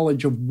intimate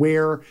knowledge of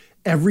where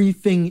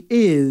everything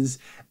is.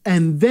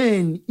 And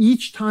then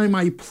each time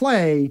I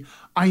play,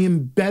 I am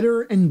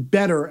better and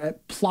better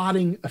at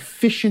plotting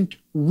efficient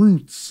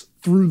routes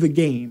through the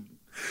game.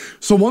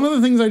 So one of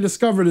the things I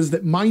discovered is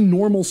that my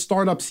normal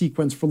startup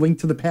sequence for Link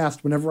to the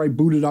Past, whenever I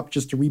boot it up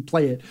just to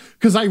replay it,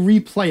 because I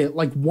replay it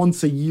like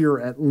once a year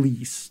at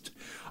least.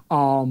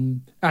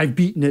 I've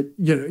beaten it,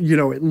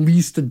 at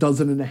least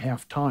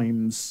 12.5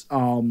 times.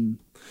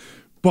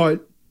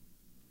 But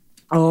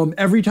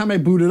every time I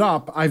boot it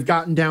up, I've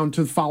gotten down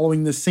to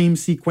following the same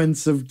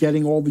sequence of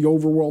getting all the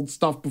overworld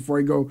stuff before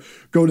I go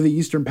to the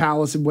Eastern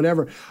Palace and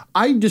whatever.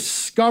 I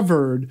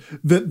discovered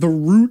that the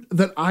route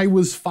that I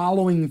was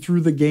following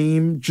through the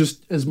game,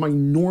 just as my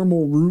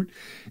normal route,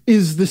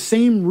 is the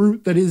same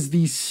route that is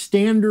the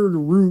standard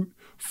route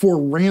for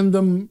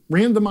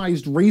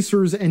randomized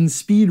racers and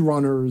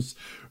speedrunners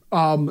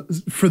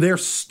for their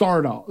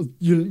startup,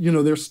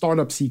 their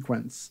startup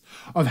sequence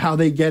of how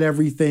they get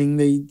everything.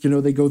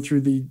 They go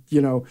through the,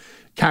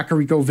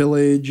 Kakariko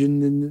Village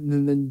and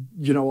then,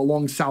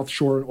 along South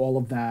Shore and all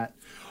of that.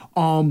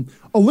 A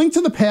Link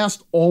to the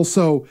Past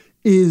also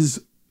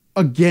is,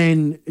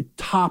 again,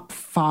 top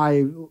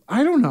 5.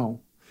 I don't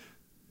know.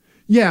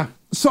 Yeah.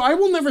 So I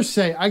will never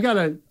say, I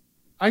gotta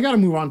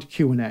move on to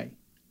Q&A,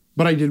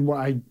 but I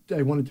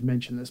wanted to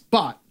mention this,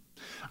 but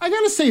I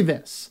gotta say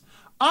this.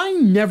 I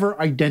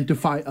never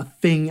identify a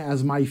thing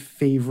as my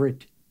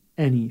favorite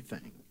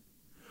anything,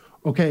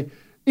 okay?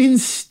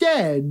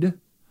 Instead,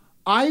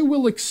 I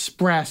will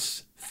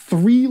express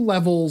 3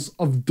 levels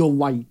of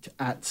delight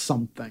at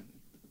something,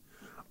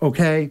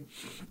 okay?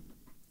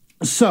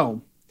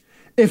 So,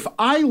 if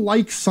I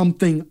like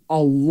something a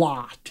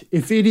lot,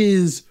 if it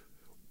is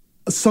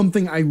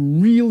something I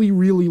really,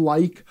 really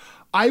like,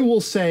 I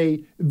will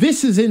say,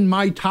 this is in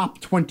my top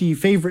 20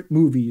 favorite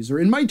movies, or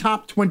in my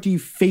top 20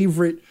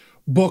 favorite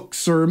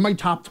books, or my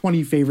top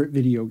 20 favorite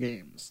video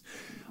games.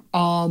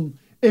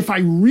 If I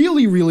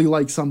really, really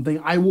like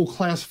something, I will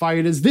classify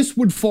it as this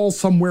would fall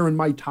somewhere in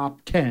my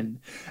top 10.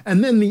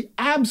 And then the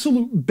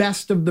absolute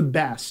best of the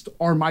best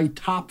are my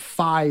top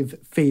 5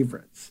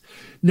 favorites.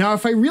 Now,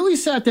 if I really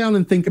sat down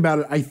and think about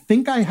it, I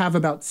think I have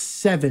about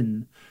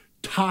 7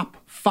 top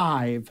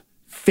 5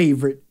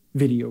 favorite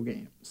video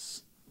games.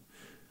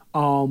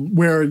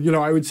 Where,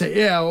 I would say,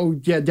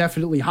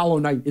 definitely Hollow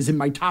Knight is in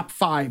my top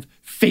 5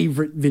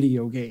 favorite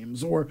video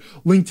games, or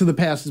Link to the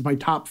Past is my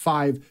top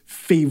 5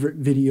 favorite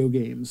video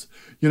games,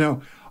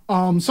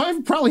 So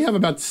I probably have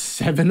about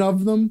 7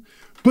 of them,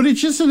 but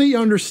it's just so that you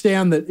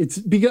understand that it's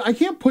because I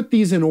can't put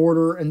these in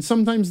order, and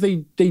sometimes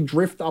they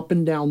drift up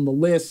and down the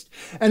list.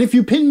 And if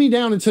you pinned me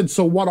down and said,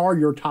 so what are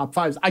your top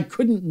 5s? I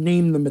couldn't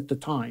name them at the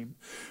time.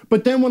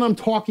 But then when I'm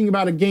talking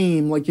about a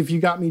game, like if you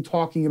got me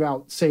talking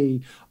about,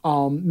 say,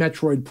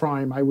 Metroid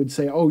Prime, I would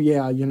say,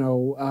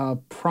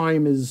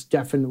 Prime is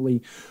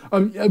definitely,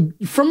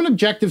 from an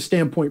objective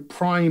standpoint,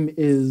 Prime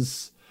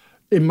is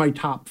in my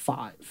top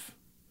 5.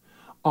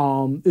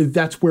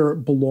 That's where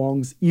it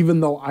belongs,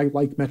 even though I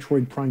like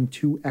Metroid Prime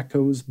 2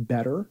 Echoes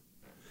better,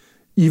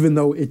 even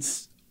though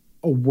it's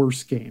a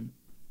worse game.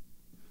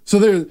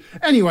 So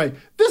anyway,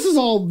 this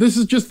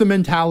is just the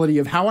mentality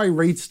of how I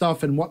rate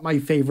stuff and what my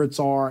favorites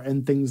are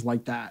and things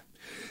like that.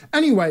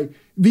 Anyway,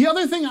 the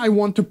other thing I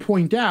want to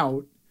point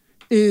out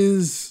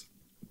is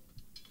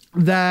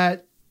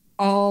that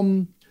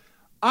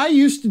I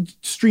used to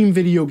stream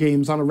video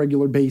games on a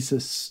regular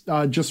basis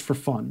just for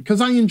fun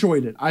because I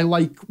enjoyed it. I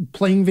like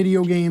playing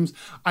video games.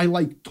 I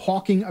like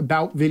talking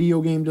about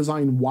video game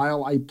design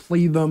while I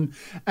play them.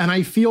 And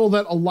I feel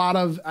that a lot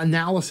of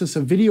analysis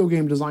of video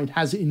game design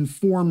has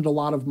informed a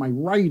lot of my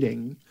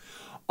writing.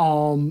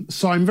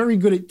 So I'm very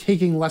good at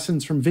taking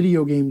lessons from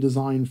video game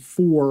design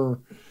for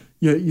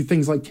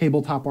things like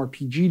tabletop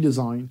RPG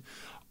design.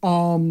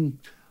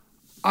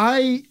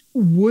 I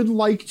would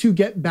like to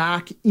get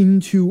back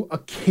into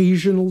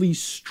occasionally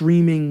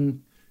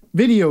streaming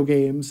video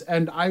games,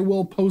 and I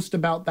will post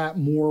about that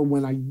more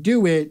when I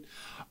do it.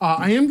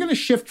 I am going to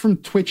shift from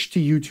Twitch to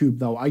YouTube,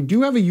 though. I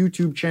do have a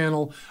YouTube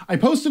channel. I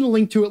posted a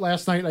link to it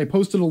last night. I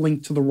posted a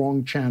link to the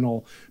wrong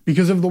channel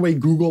because of the way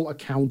Google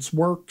Accounts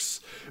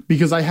works,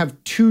 because I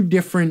have two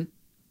different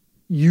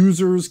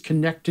users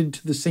connected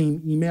to the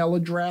same email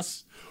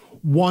address.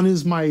 One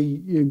is my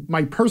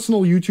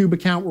personal YouTube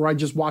account where I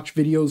just watch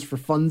videos for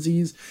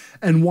funsies,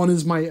 and one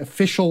is my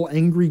official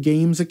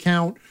AngryGM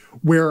account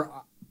where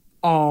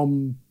I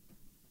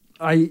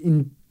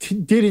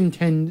did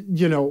intend,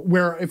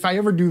 where if I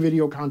ever do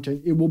video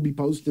content, it will be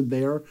posted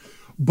there.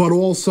 But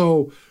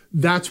also,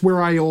 that's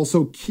where I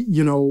also,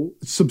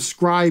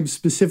 subscribe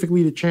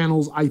specifically to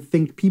channels I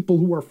think people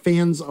who are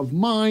fans of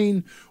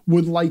mine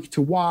would like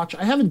to watch.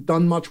 I haven't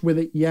done much with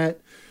it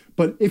yet.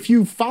 But if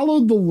you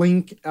followed the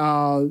link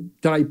that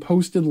I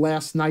posted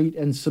last night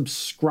and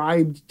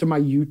subscribed to my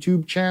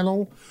YouTube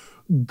channel,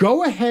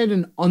 go ahead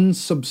and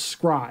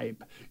unsubscribe.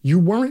 You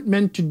weren't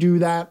meant to do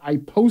that. I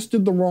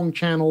posted the wrong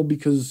channel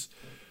because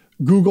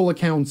Google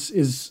Accounts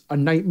is a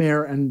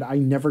nightmare and I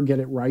never get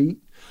it right.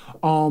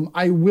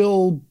 I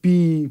will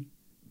be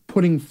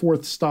putting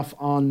forth stuff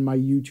on my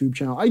YouTube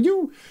channel. I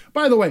do,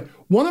 by the way,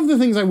 one of the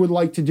things I would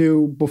like to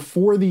do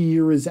before the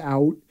year is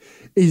out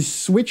is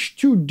switch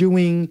to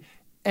doing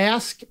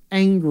Ask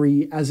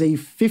Angry as a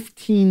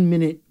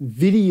 15-minute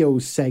video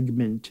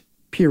segment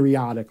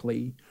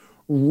periodically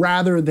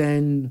rather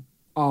than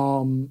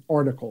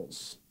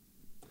articles.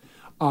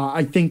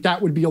 I think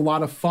that would be a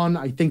lot of fun.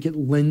 I think it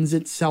lends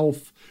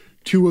itself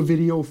to a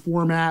video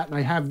format, and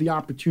I have the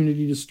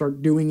opportunity to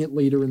start doing it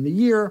later in the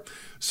year.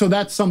 So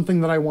that's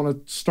something that I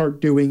want to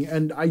start doing,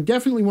 and I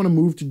definitely want to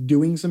move to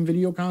doing some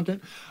video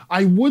content.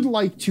 I would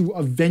like to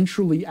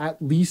eventually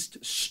at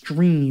least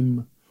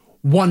stream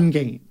one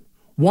game.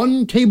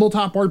 One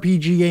tabletop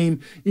RPG game,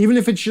 even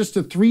if it's just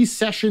a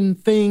 3-session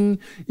thing,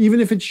 even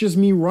if it's just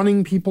me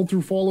running people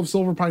through Fall of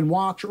Silverpine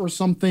Watch or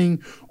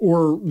something,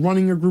 or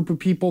running a group of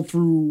people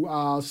through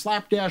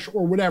Slapdash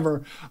or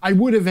whatever, I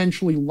would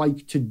eventually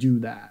like to do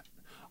that.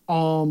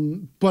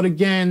 But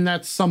again,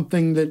 that's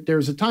something that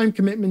there's a time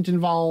commitment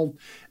involved,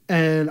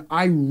 and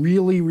I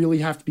really, really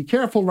have to be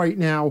careful right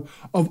now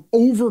of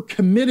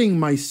overcommitting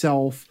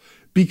myself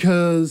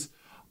because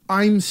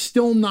I'm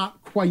still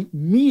not quite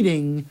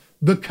meeting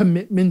the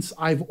commitments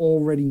I've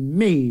already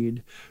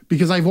made,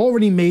 because I've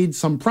already made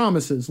some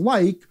promises,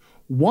 like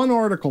one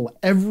article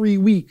every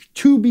week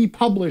to be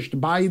published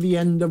by the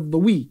end of the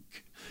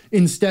week,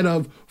 instead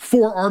of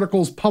 4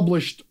 articles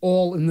published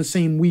all in the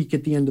same week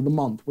at the end of the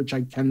month, which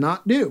I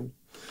cannot do.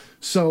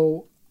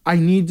 So I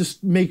need to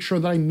make sure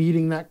that I'm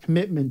meeting that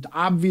commitment.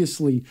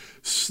 Obviously,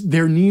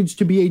 there needs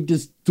to be a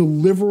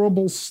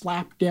deliverable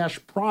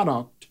Slapdash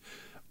product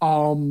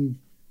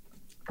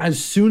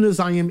as soon as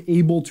I am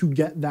able to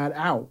get that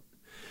out.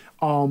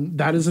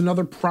 That is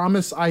another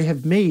promise I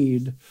have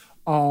made,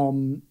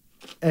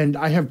 and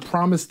I have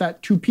promised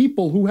that to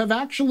people who have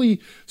actually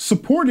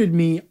supported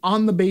me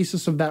on the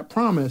basis of that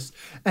promise,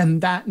 and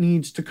that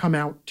needs to come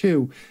out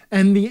too.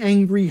 And the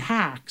angry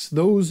hacks,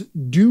 those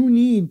do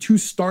need to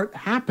start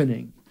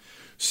happening.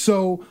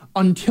 So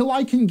until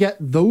I can get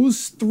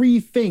those 3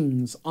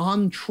 things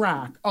on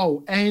track,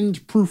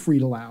 and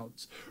proofread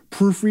alouds.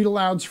 Proofread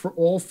alouds for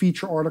all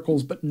feature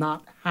articles, but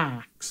not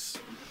hacks.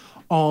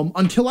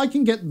 Until I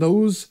can get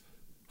those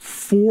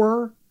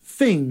 4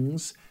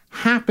 things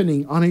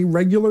happening on a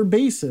regular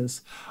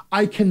basis,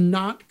 I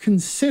cannot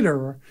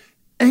consider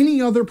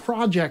any other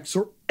projects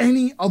or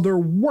any other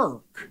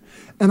work.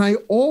 And I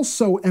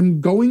also am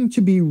going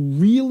to be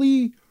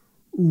really,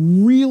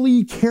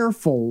 really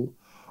careful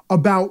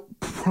about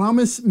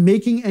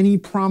making any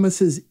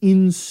promises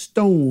in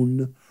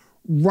stone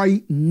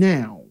right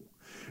now,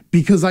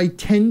 because I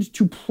tend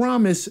to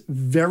promise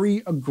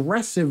very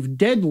aggressive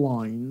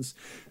deadlines,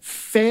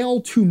 fail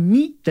to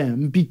meet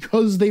them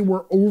because they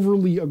were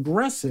overly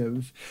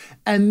aggressive,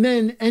 and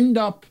then end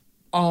up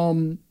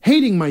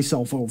hating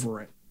myself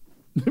over it,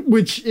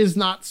 which is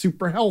not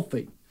super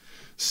healthy.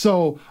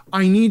 So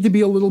I need to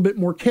be a little bit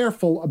more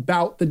careful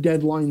about the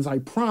deadlines I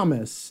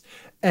promise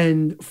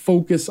and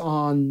focus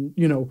on,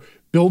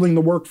 building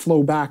the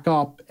workflow back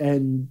up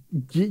and,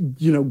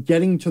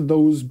 getting to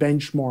those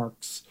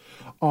benchmarks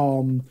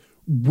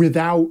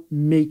without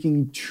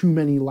making too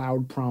many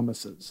loud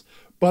promises.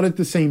 but at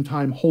the same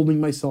time holding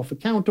myself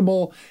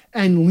accountable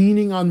and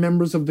leaning on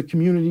members of the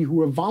community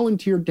who have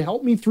volunteered to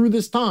help me through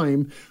this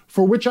time,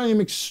 for which I am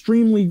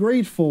extremely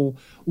grateful,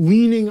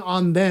 leaning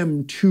on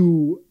them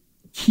to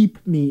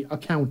keep me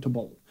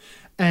accountable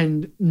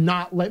and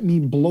not let me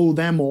blow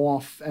them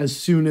off as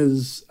soon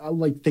as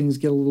things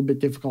get a little bit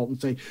difficult and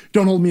say,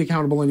 don't hold me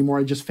accountable anymore.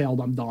 I just failed.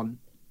 I'm done.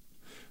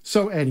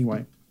 So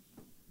anyway,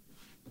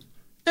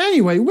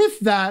 with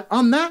that,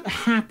 on that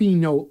happy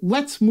note,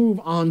 let's move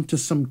on to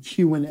some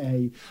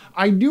Q&A.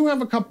 I do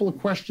have a couple of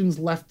questions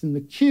left in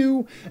the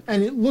queue,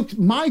 and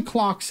my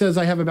clock says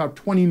I have about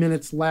 20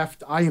 minutes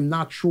left. I am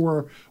not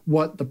sure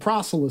what the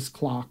Procelus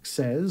clock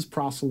says.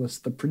 Procelus,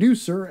 the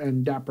producer,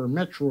 and Dapper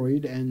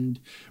Metroid, and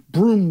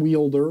Broom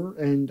Wielder,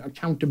 and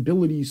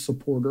Accountability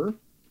Supporter.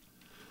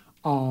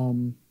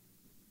 But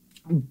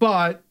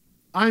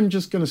I'm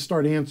just going to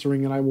start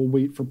answering, and I will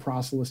wait for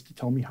Procelus to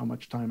tell me how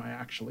much time I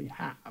actually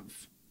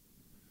have.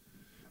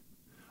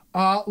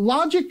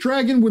 Logic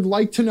Dragon would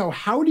like to know,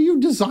 how do you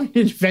design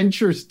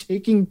adventures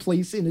taking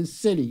place in a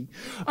city?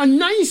 A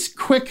nice,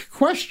 quick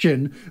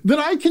question that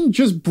I can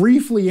just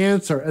briefly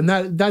answer, and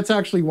that's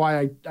actually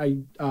why I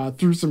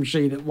threw some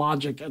shade at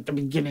Logic at the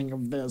beginning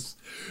of this,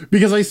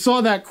 because I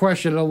saw that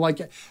question and I'm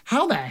like,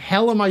 how the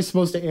hell am I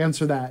supposed to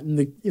answer that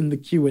in the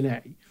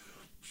Q&A?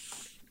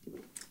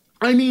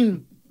 I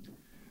mean,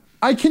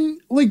 I can,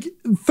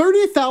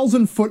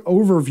 30,000 foot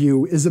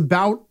overview is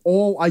about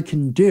all I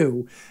can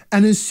do.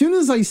 And as soon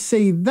as I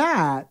say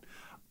that,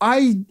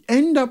 I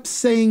end up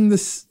saying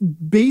this,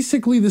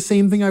 basically the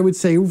same thing I would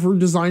say for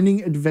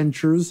designing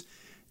adventures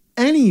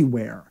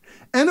anywhere.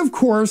 And of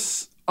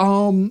course,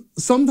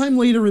 sometime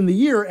later in the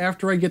year,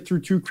 after I get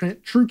through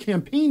True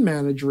Campaign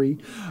Managery,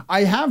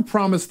 I have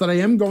promised that I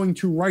am going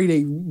to write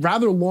a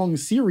rather long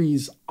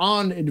series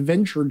on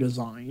adventure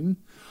design.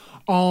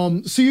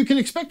 So you can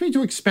expect me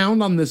to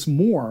expound on this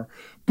more,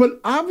 but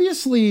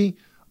obviously,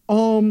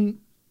 look,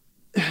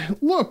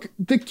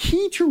 the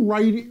key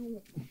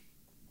to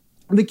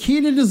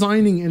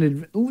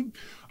designing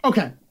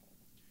okay,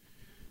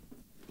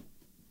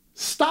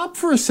 stop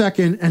for a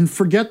second and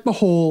forget the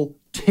whole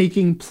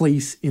taking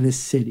place in a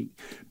city,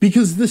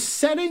 because the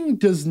setting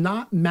does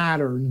not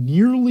matter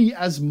nearly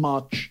as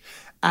much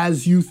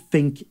as you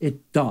think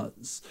it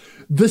does.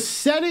 The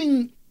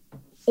setting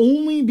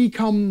only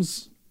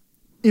becomes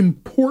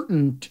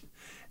important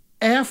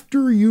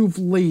after you've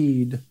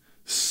laid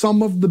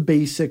some of the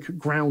basic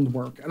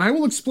groundwork. And I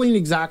will explain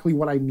exactly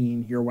what I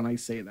mean here when I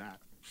say that.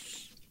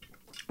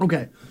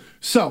 Okay,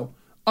 so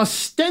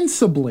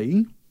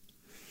ostensibly,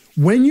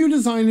 when you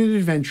design an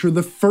adventure,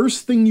 the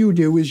first thing you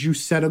do is you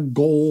set a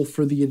goal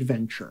for the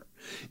adventure.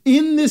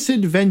 In this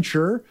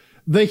adventure,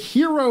 the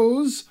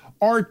heroes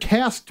are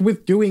tasked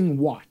with doing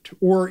what?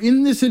 Or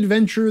in this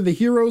adventure, the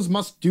heroes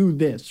must do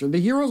this, or the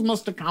heroes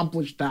must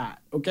accomplish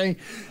that, okay?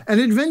 An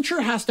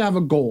adventure has to have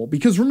a goal,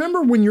 because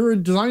remember, when you're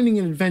designing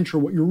an adventure,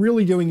 what you're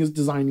really doing is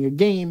designing a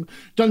game.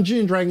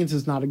 Dungeons & Dragons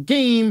is not a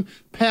game.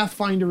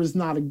 Pathfinder is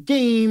not a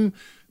game.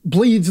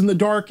 Blades in the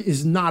Dark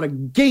is not a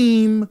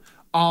game.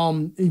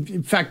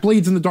 In fact,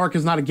 Blades in the Dark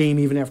is not a game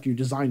even after you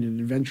designed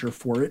an adventure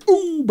for it.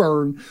 Ooh,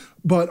 burn.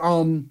 But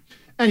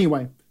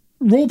anyway,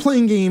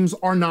 role-playing games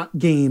are not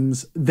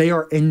games. They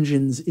are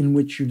engines in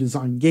which you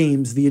design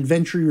games. The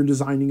adventure you're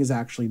designing is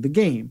actually the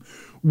game,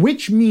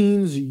 which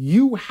means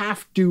you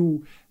have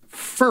to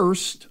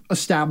first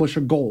establish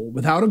a goal.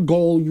 Without a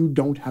goal, you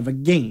don't have a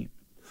game.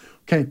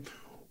 Okay.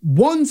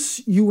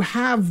 Once you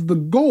have the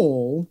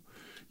goal,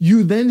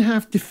 you then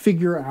have to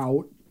figure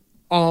out,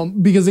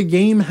 because a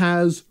game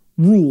has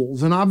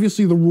rules, and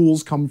obviously the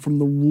rules come from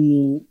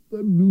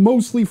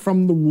mostly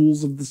from the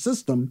rules of the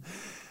system.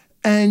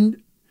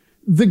 And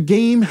the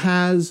game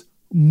has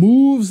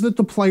moves that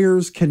the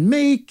players can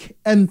make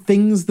and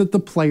things that the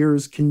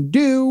players can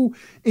do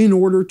in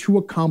order to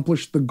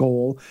accomplish the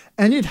goal.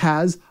 And it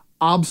has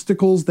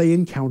obstacles they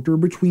encounter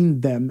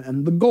between them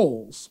and the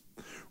goals,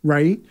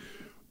 right?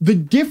 The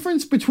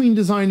difference between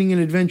designing an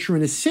adventure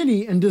in a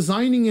city and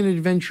designing an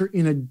adventure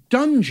in a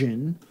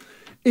dungeon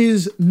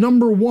is,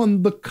 number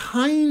one, the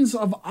kinds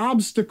of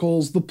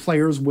obstacles the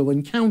players will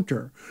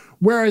encounter.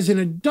 Whereas in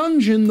a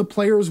dungeon, the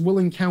players will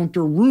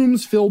encounter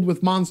rooms filled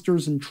with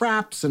monsters and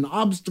traps and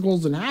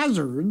obstacles and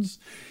hazards.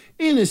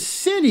 In a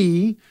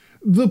city,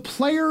 the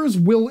players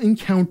will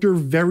encounter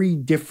very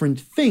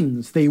different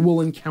things. They will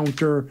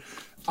encounter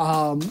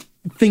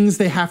things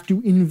they have to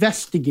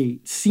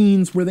investigate,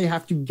 scenes where they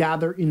have to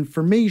gather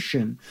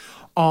information.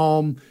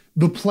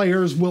 The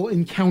players will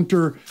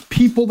encounter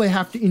people they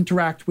have to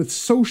interact with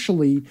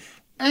socially.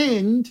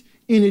 And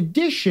in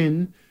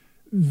addition,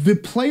 the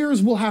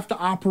players will have to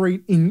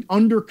operate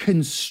under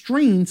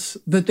constraints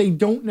that they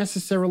don't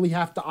necessarily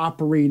have to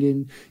operate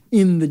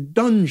in the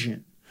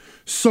dungeon.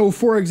 So,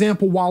 for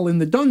example, while in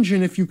the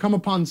dungeon, if you come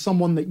upon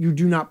someone that you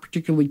do not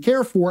particularly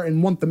care for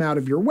and want them out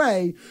of your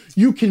way,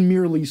 you can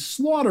merely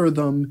slaughter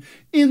them.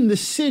 In the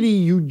city,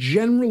 you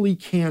generally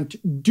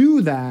can't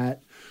do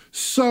that.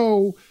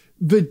 So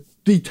the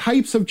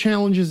types of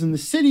challenges in the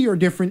city are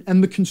different,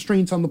 and the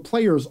constraints on the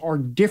players are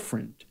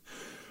different.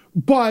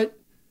 But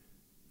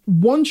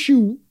once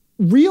you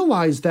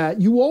realize that,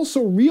 you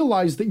also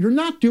realize that you're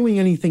not doing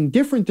anything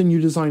different than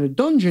you design a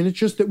dungeon. It's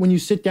just that when you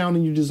sit down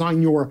and you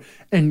design your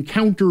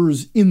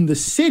encounters in the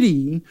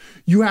city,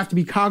 you have to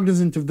be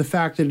cognizant of the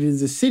fact that it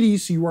is a city,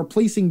 so you are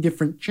placing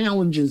different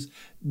challenges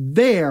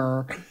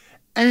there,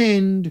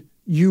 and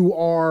there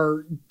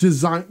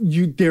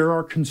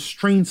are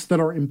constraints that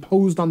are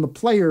imposed on the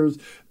players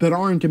that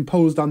aren't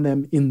imposed on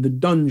them in the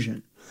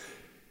dungeon.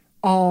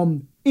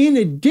 In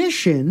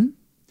addition,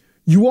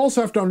 you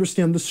also have to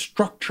understand the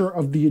structure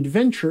of the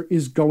adventure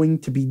is going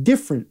to be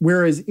different.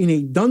 Whereas in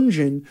a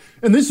dungeon,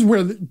 and this is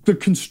where the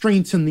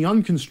constraints and the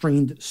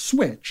unconstrained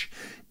switch.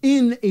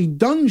 In a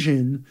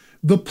dungeon,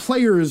 the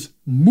player's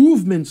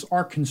movements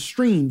are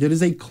constrained. It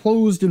is a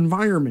closed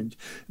environment.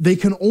 They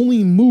can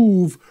only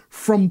move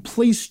from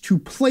place to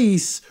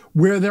place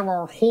where there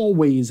are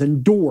hallways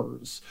and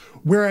doors.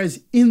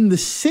 Whereas in the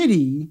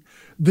city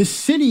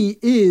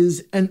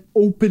is an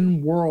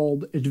open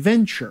world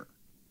adventure,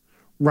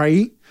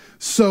 right?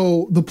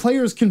 So the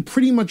players can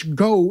pretty much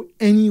go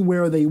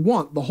anywhere they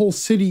want. The whole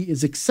city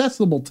is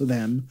accessible to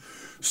them.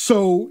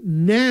 So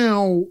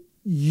now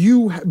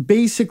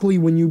basically,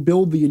 when you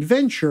build the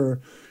adventure,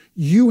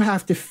 you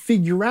have to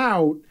figure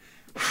out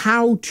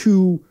how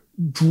to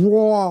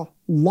draw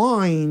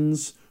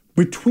lines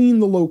between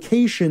the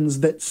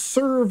locations that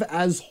serve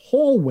as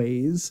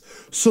hallways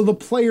so the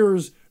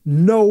players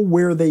know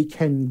where they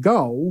can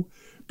go.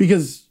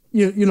 Because,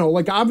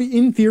 like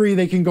in theory,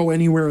 they can go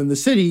anywhere in the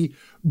city,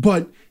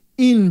 but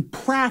in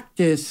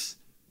practice,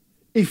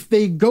 if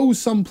they go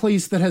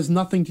someplace that has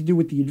nothing to do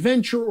with the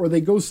adventure, or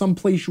they go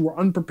someplace you are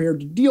unprepared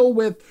to deal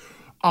with,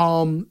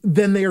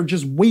 then they are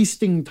just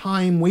wasting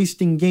time,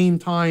 wasting game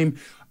time,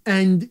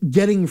 and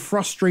getting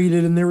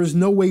frustrated, and there is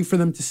no way for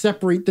them to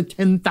separate the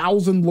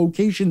 10,000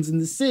 locations in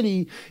the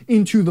city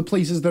into the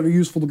places that are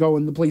useful to go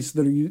and the places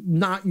that are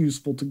not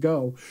useful to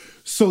go.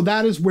 So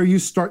that is where you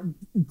start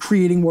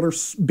creating what are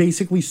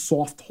basically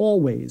soft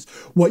hallways,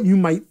 what you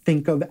might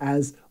think of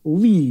as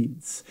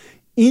leads,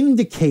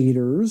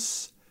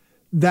 indicators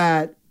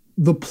that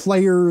the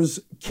players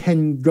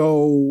can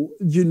go,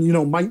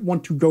 might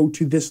want to go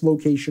to this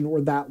location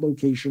or that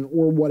location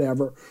or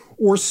whatever,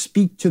 or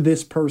speak to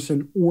this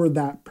person or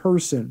that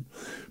person.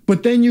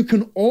 But then you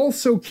can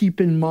also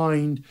keep in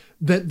mind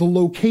that the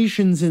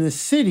locations in a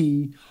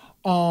city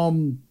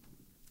aren't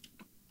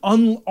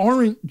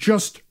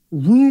just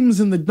rooms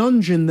in the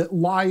dungeon that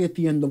lie at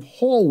the end of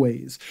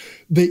hallways,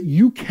 that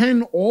you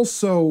can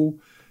also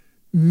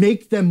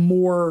make them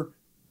more,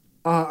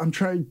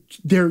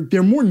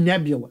 they're more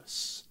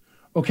nebulous.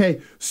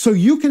 Okay, so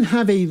you can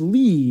have a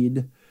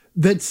lead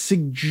that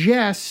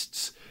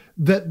suggests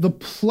that the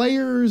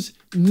players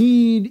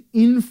need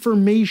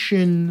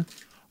information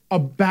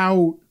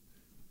about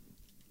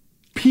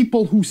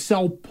people who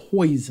sell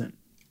poison.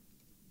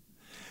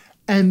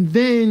 And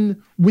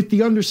then with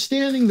the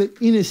understanding that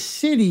in a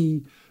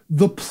city,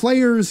 the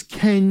players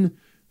can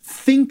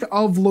think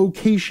of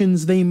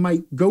locations they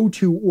might go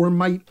to or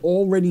might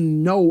already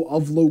know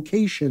of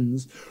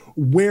locations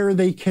where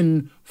they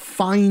can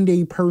find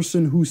a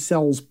person who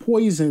sells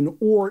poison,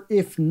 or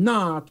if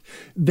not,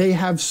 they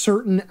have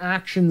certain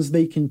actions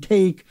they can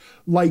take,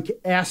 like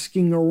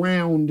asking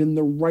around in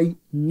the right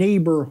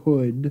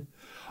neighborhood,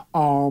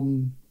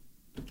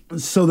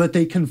 so that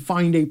they can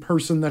find a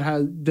person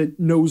that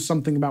knows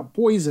something about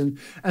poison,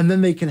 and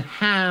then they can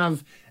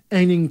have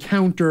an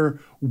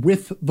encounter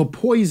with the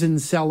poison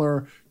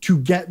seller to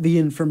get the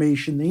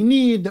information they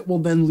need that will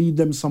then lead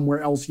them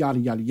somewhere else, yada,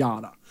 yada,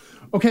 yada.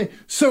 Okay,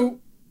 so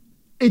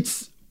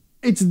it's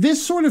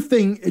this sort of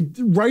thing.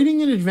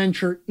 Writing an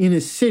adventure in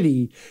a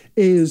city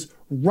is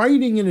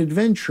writing an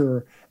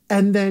adventure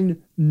and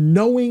then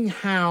knowing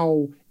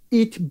how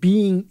it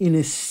being in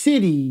a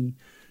city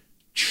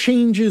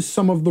changes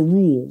some of the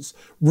rules,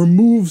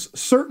 removes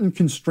certain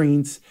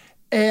constraints,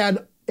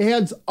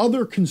 adds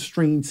other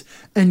constraints,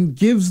 and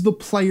gives the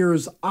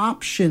players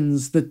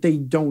options that they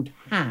don't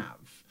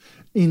have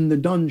in the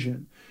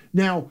dungeon.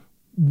 Now,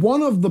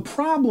 one of the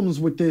problems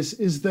with this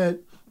is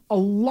that a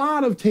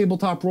lot of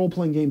tabletop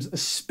role-playing games,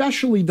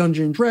 especially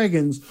Dungeons &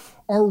 Dragons,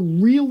 are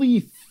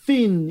really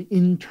thin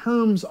in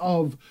terms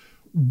of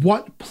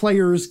what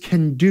players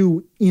can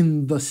do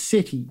in the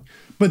city.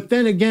 But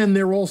then again,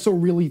 they're also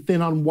really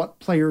thin on what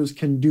players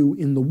can do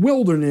in the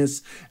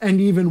wilderness and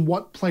even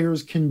what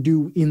players can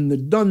do in the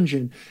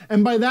dungeon.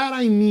 And by that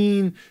I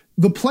mean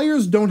the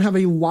players don't have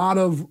a lot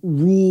of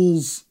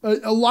rules,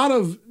 a lot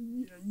of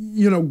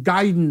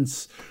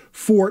guidance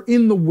for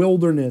in the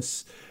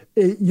wilderness.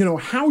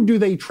 How do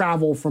they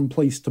travel from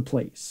place to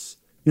place?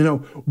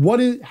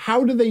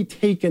 How do they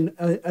take an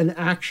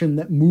action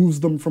that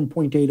moves them from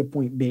point A to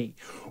point B?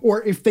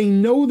 Or if they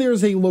know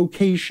there's a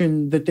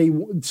location that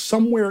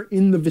somewhere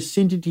in the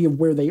vicinity of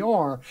where they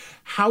are,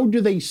 how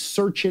do they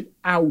search it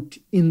out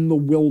in the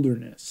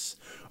wilderness?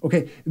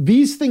 Okay,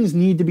 these things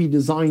need to be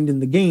designed in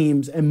the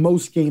games, and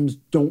most games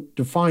don't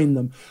define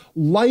them.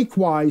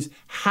 Likewise,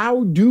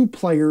 how do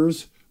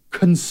players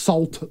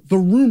consult the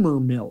rumor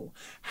mill?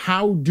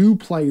 How do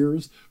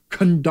players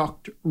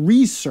conduct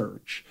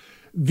research?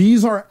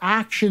 these are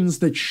actions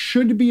that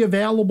should be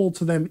available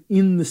to them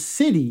in the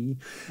city.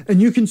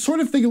 And you can sort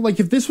of think of like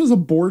if this was a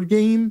board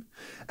game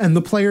and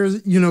the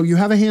players, you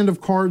have a hand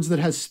of cards that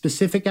has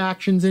specific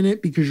actions in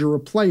it because you're a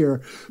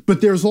player,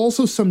 but there's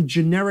also some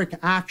generic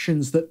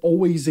actions that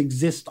always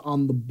exist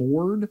on the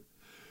board.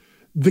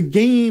 The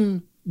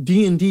game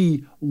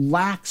D&D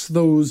lacks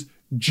those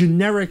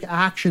generic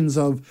actions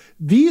of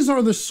these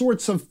are the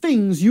sorts of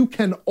things you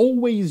can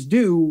always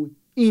do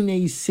in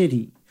a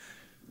city.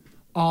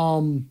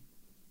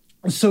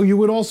 So you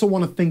would also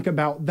want to think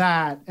about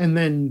that and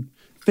then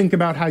think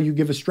about how you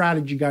give a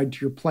strategy guide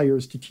to your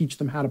players to teach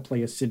them how to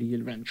play a city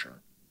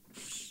adventure.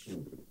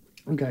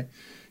 Okay.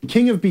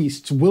 King of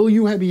Beasts, will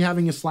you be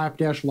having a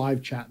Slapdash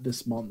live chat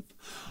this month?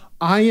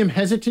 I am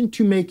hesitant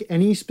to make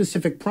any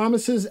specific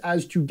promises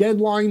as to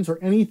deadlines or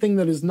anything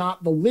that is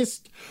not the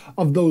list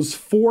of those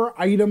 4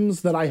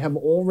 items that I have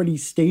already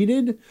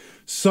stated.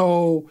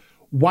 So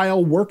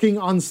while working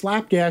on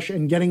Slapdash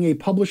and getting a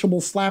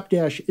publishable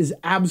Slapdash is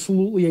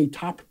absolutely a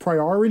top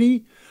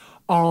priority,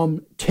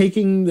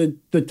 taking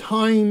the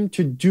time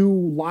to do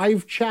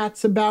live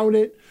chats about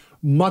it,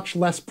 much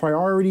less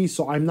priority.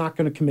 So I'm not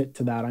going to commit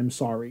to that. I'm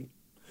sorry.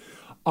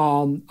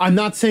 I'm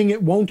not saying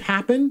it won't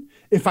happen.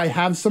 If I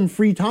have some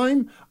free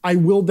time, I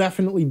will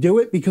definitely do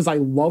it because I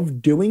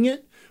love doing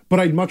it, but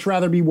I'd much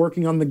rather be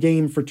working on the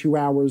game for 2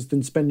 hours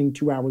than spending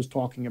 2 hours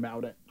talking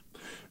about it.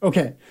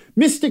 Okay,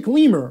 Mystic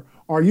Lemur,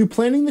 are you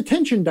planning the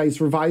Tension Dice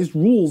revised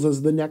rules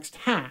as the next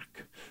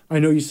hack? I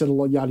know you said a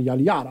lot, yada,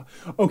 yada, yada.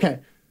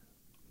 Okay,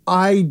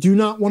 I do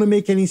not want to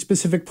make any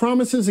specific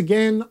promises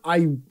again,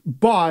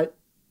 but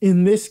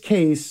in this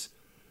case,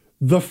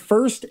 the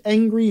first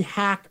angry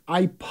hack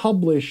I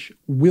publish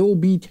will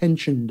be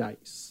Tension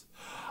Dice.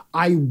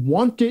 I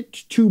want it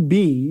to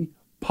be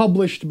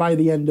published by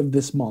the end of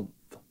this month.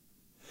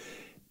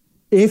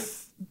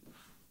 If,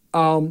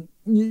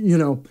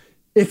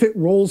 if it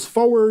rolls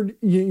forward,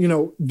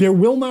 there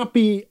will not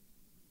be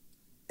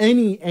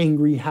any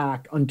angry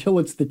hack until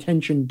it's the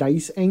Tension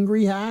Dice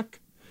angry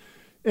hack.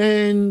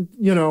 And,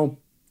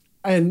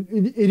 and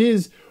it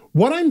is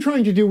what I'm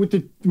trying to do with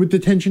the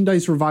Tension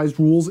Dice revised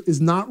rules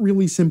is not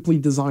really simply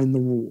design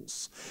the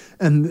rules.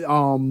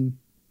 And,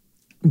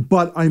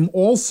 but I'm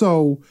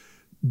also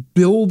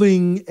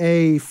building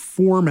a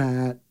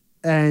format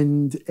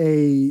and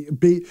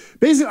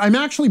basically I'm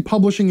actually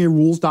publishing a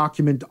rules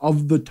document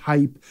of the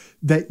type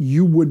that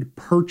you would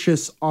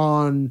purchase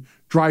on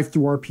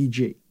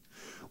DriveThruRPG.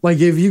 Like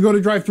if you go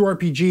to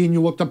DriveThruRPG and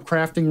you looked up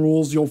crafting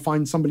rules, you'll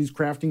find somebody's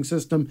crafting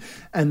system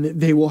and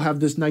they will have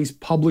this nice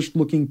published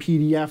looking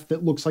PDF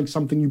that looks like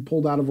something you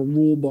pulled out of a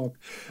rule book.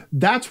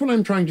 That's what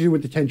I'm trying to do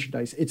with the Tension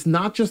Dice. It's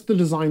not just the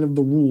design of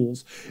the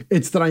rules.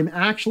 It's that I'm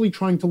actually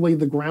trying to lay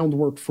the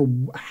groundwork for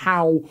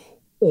how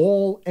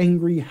all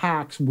angry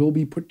hacks will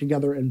be put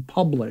together and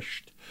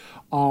published.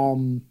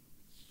 And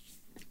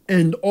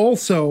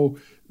also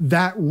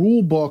that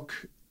rule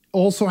book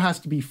also has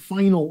to be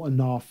final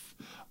enough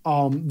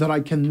that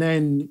I can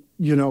then,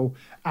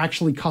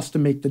 actually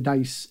custom make the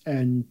dice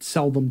and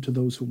sell them to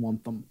those who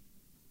want them.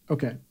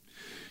 Okay.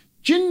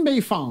 Jin Bei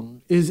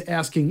Fang is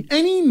asking,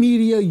 any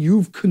media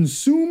you've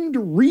consumed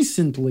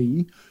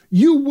recently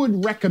you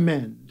would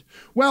recommend?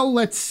 Well,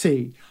 let's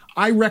see.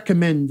 I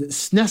recommend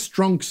SNES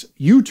Drunk's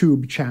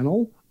YouTube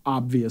channel,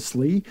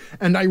 obviously,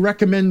 and I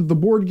recommend the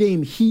board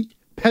game Heat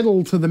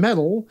Pedal to the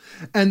Metal,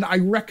 and I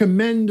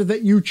recommend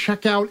that you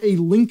check out A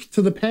Link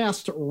to the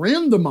Past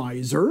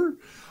Randomizer,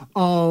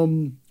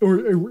 I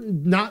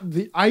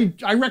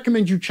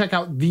recommend you check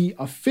out the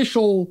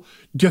official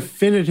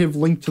definitive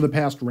Link to the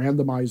Past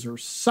Randomizer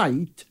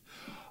site.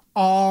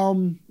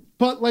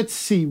 But let's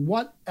see,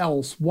 what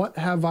else? What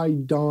have I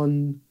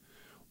done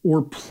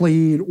or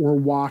played or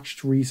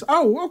watched recently?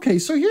 Oh, okay,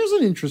 so here's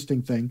an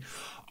interesting thing.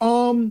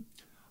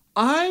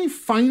 I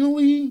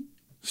finally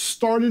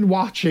started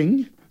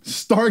watching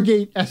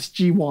Stargate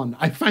SG-1.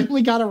 I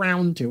finally got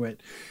around to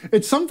it.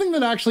 It's something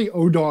that actually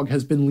O-Dog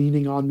has been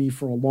leaning on me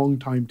for a long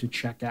time to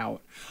check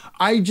out.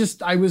 I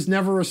was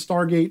never a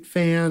Stargate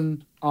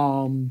fan,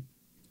 but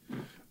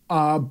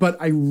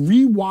I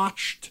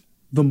rewatched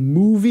the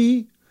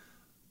movie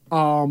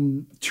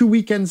 2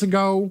 weekends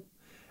ago,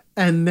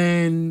 and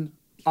then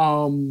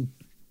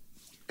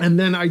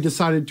I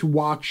decided to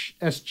watch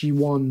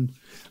SG-1,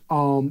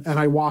 and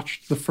I've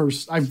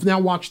now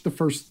watched the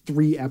first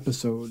 3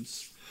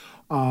 episodes.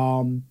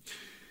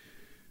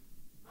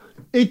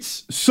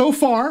 It's so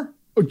far,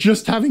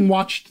 just having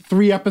watched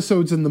 3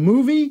 episodes in the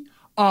movie,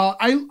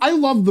 I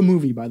love the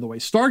movie, by the way.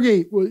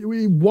 Stargate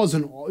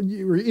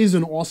is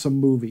an awesome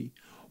movie.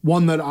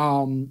 One that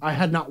I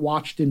had not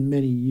watched in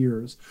many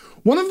years.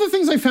 One of the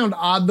things I found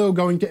odd, though,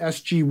 going to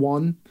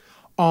SG-1,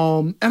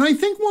 and I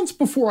think once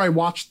before I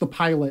watched the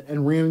pilot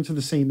and ran into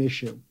the same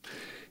issue.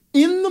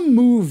 In the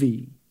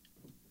movie,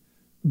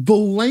 the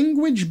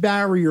language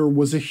barrier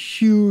was a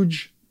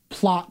huge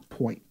plot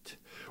point,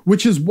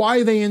 which is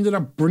why they ended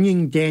up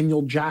bringing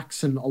Daniel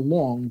Jackson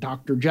along.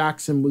 Dr.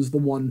 Jackson was the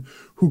one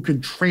who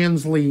could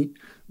translate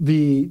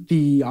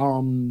the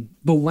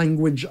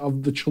language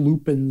of the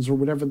Chalupans or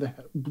whatever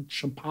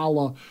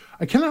Chapala.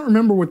 I cannot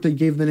remember what they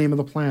gave the name of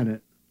the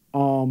planet.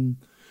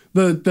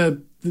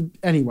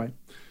 Anyway,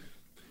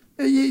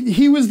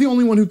 he was the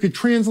only one who could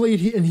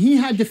translate, and he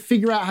had to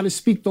figure out how to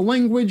speak the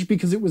language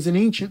because it was an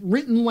ancient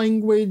written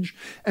language,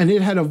 and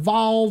it had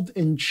evolved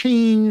and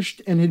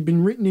changed and had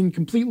been written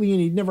incompletely, and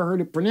he'd never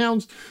heard it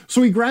pronounced.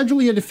 So he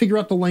gradually had to figure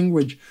out the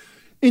language.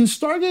 In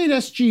Stargate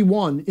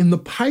SG-1, in the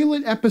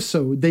pilot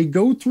episode, they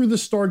go through the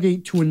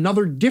Stargate to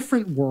another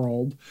different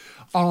world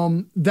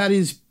that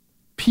is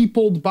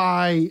peopled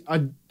by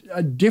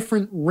a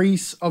different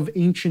race of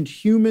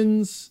ancient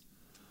humans.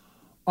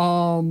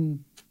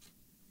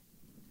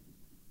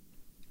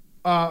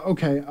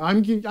 Okay,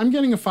 I'm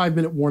getting a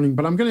 5-minute warning,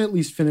 but I'm going to at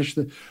least finish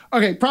the...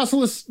 Okay,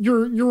 Procelis,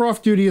 you're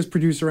off duty as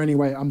producer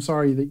anyway. I'm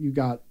sorry that you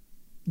got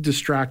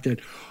distracted.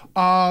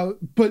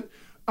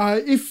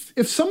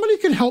 If somebody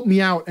could help me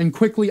out and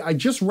quickly, I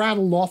just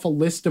rattled off a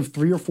list of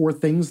 3 or 4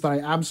 things that I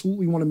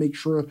absolutely want to make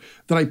sure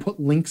that I put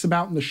links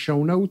about in the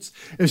show notes.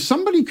 If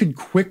somebody could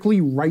quickly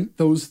write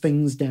those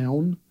things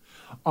down,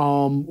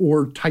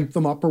 or type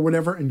them up or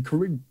whatever and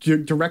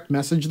direct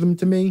message them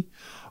to me,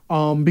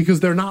 because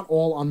they're not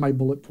all on my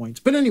bullet points.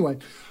 But anyway,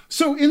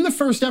 so in the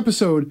first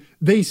episode,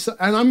 and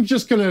I'm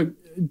just going to,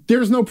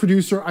 there's no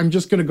producer, I'm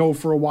just going to go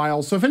for a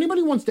while. So if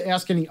anybody wants to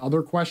ask any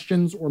other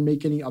questions or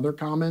make any other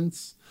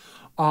comments,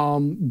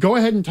 go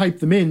ahead and type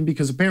them in,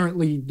 because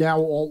apparently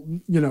now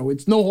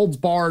it's no holds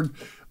barred.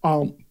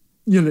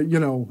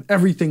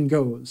 Everything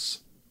goes.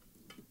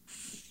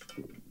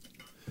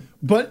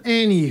 But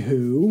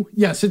anywho,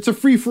 yes, it's a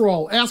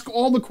free-for-all. Ask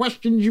all the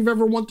questions you've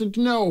ever wanted to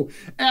know.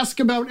 Ask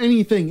about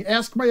anything.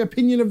 Ask my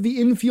opinion of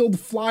the infield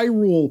fly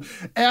rule.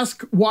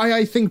 Ask why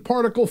I think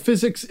particle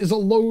physics is a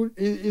load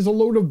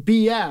of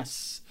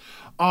BS.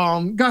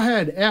 Go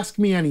ahead, ask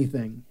me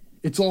anything.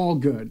 It's all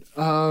good.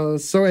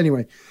 So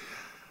anyway,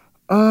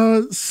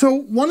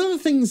 so one of the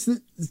things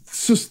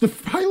just the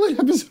pilot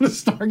episode of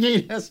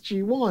Stargate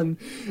SG-1,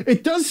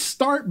 it does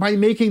start by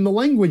making the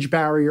language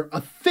barrier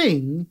a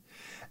thing.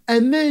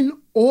 And then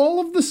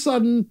all of the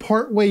sudden,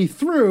 partway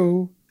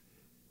through,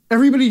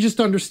 everybody just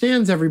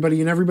understands everybody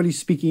and everybody's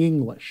speaking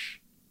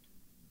English.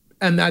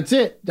 And that's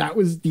it. That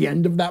was the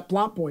end of that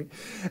plot point.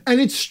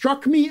 And it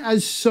struck me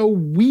as so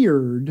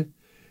weird,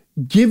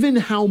 given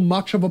how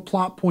much of a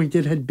plot point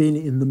it had been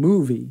in the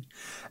movie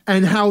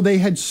and how they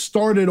had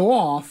started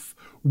off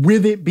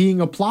with it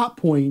being a plot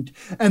point.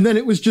 And then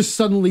it was just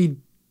suddenly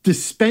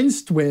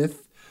dispensed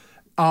with.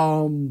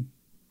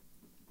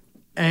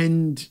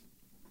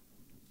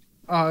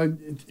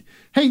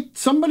 Hey,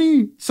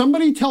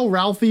 somebody tell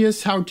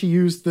Ralpheus how to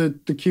use the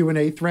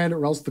Q&A thread,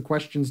 or else the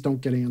questions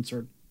don't get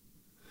answered.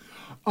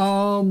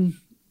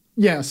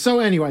 Yeah, so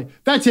anyway,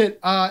 that's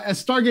it.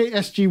 Stargate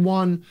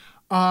SG-1.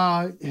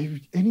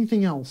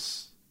 Anything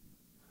else?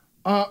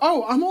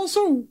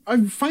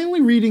 I'm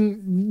finally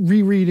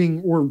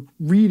rereading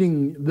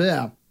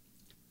there.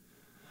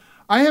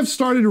 I have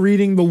started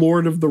reading the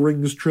Lord of the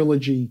Rings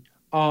trilogy,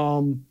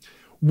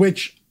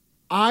 which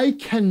I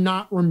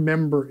cannot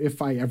remember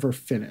if I ever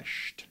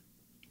finished.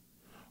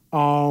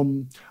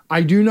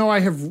 I do know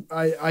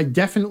I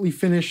definitely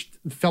finished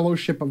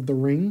Fellowship of the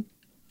Ring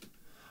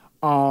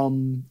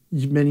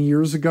many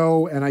years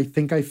ago, and I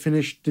think I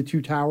finished The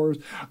Two Towers.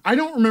 I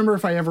don't remember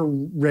if I ever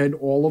read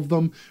all of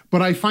them,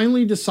 but I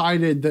finally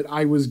decided that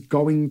I was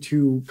going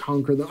to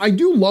conquer them. I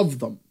do love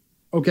them.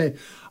 Okay.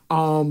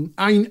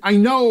 I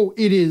know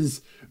it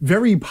is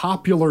very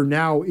popular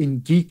now in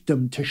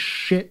geekdom to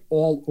shit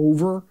all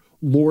over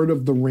Lord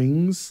of the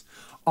Rings,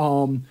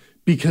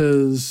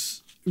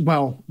 because,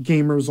 well,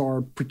 gamers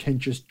are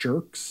pretentious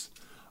jerks.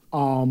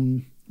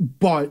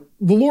 But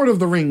the Lord of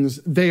the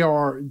Rings, they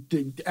are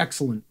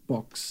excellent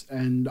books.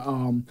 And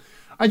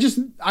I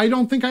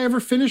don't think I ever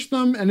finished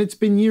them, and it's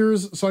been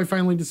years, so I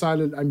finally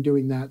decided I'm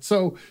doing that.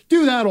 So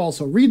do that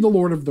also. Read the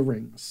Lord of the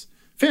Rings.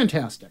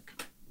 Fantastic.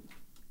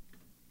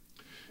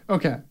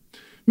 Okay.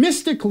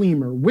 Mystic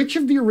Lemur, which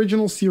of the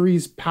original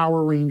series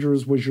Power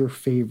Rangers was your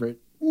favorite?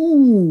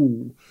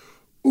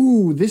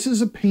 Ooh, this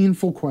is a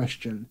painful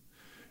question,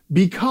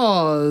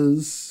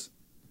 because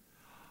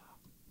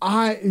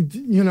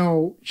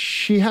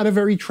she had a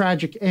very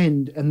tragic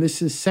end, and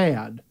this is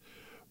sad,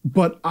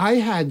 but I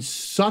had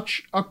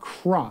such a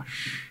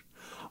crush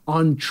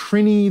on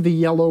Trini the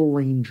Yellow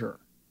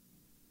Ranger.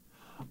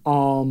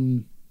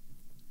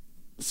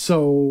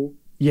 So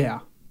yeah,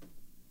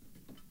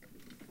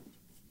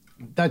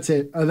 that's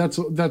it.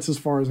 That's as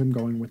far as I'm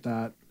going with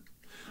that.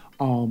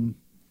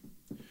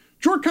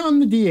 Jorkon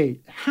the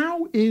D8,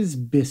 how is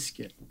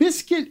Biscuit?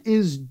 Biscuit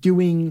is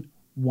doing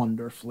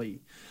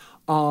wonderfully.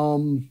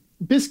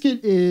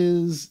 Biscuit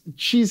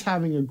she's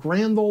having a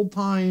grand old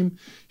time.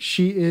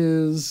 She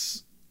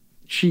is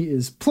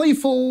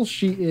playful.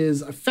 She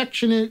is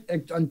affectionate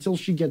until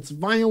she gets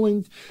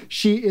violent.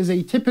 She is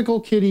a typical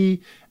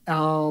kitty.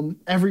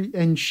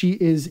 And she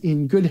is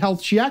in good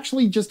health. She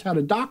actually just had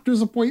a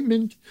doctor's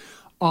appointment.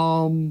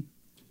 Yeah,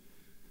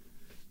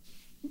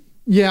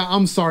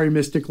 I'm sorry,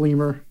 Mystic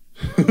Lemur.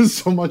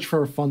 So much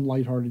for a fun,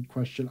 lighthearted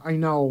question. I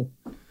know.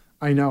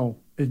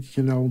 It,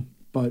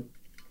 but,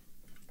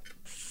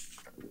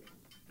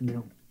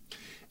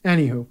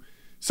 Anywho,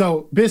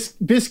 so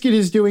Biscuit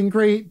is doing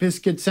great.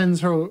 Biscuit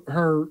sends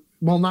her,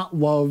 well, not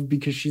love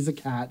because she's a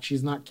cat.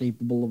 She's not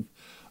capable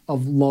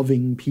of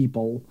loving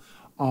people.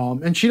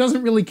 And she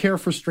doesn't really care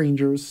for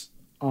strangers.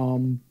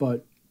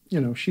 But,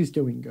 she's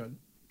doing good.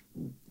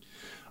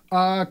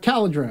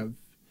 Caladrev.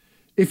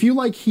 If you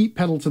like Heat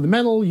Pedal to the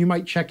Metal, you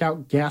might check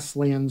out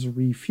Gaslands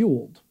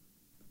Refueled.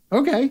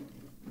 Okay.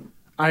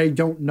 I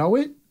don't know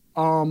it.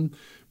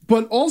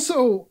 But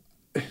also,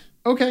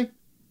 okay.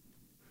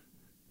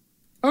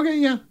 Okay,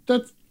 yeah,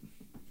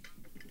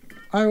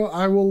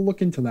 I will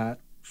look into that.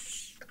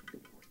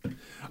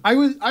 I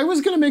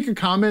was going to make a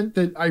comment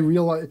that I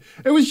realized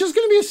it was just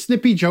going to be a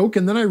snippy joke,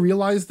 and then I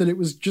realized that it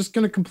was just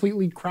going to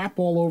completely crap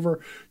all over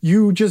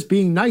you just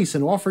being nice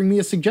and offering me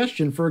a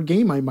suggestion for a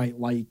game I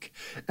might like.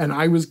 And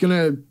I was going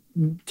to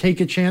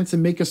take a chance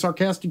and make a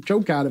sarcastic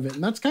joke out of it.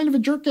 And that's kind of a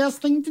jerk-ass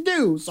thing to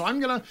do. So I'm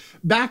going to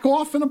back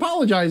off and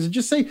apologize and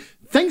just say,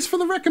 thanks for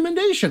the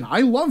recommendation.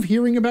 I love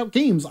hearing about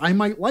games I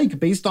might like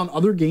based on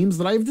other games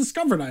that I've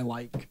discovered I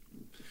like.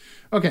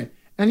 Okay,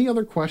 any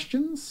other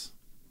questions?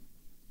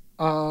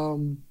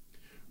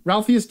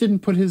 Ralpheus didn't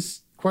put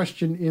his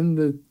question in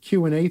the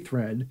Q&A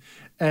thread,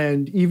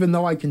 and even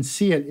though I can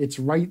see it, it's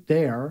right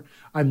there.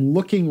 I'm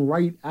looking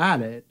right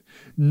at it.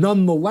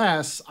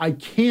 Nonetheless, I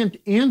can't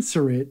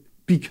answer it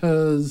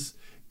because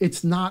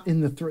it's not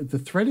in the thread. The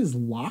thread is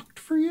locked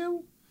for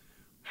you?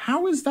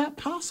 How is that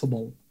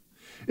possible?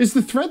 Is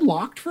the thread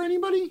locked for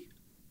anybody?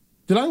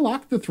 Did I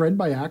lock the thread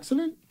by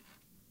accident?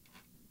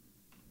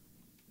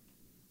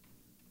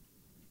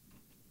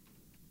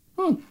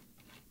 Huh.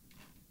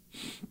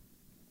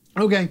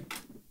 Okay.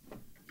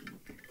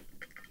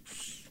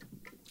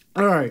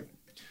 All right.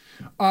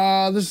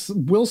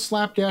 Will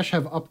Slapdash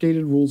have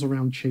updated rules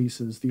around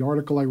chases? The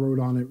article I wrote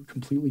on it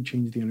completely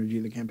changed the energy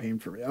of the campaign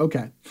for me.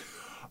 Okay.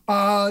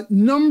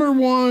 Number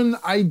one,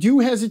 I do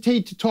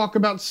hesitate to talk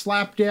about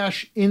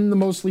Slapdash in the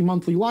Mostly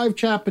Monthly live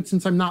chat, but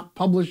since I'm not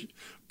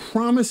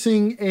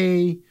promising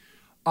a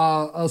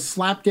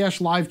Slapdash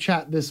live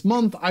chat this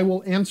month, I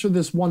will answer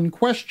this one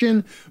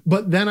question,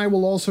 but then I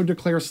will also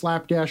declare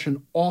Slapdash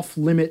an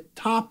off-limit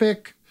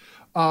topic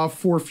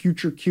for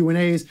future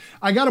Q&As.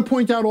 I got to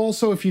point out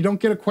also, if you don't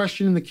get a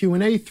question in the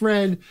Q&A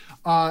thread,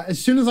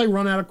 as soon as I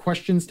run out of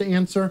questions to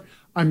answer,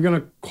 I'm going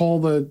to call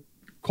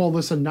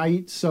this a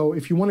night. So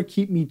if you want to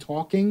keep me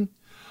talking,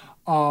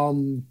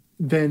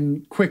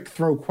 then quick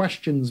throw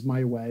questions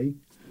my way.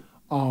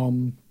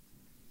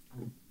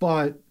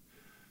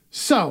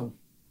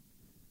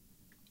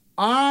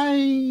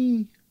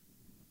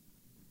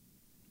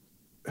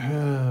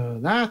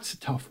 That's a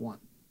tough one.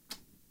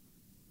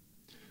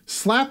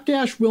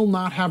 Slapdash will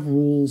not have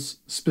rules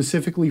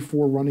specifically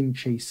for running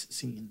chase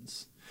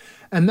scenes.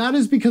 And that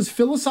is because,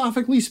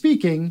 philosophically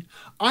speaking,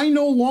 I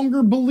no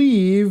longer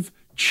believe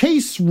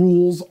chase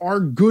rules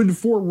are good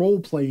for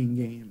role-playing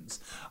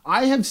games.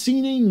 I have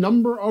seen a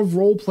number of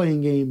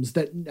role-playing games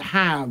that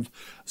have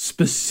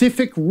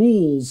specific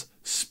rules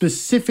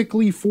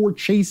specifically for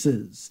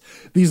chases.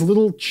 These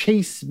little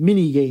chase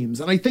mini games.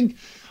 And I think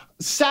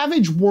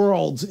Savage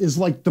Worlds is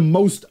like the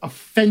most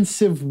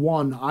offensive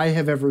one I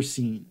have ever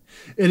seen.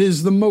 It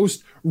is the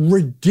most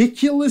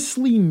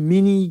ridiculously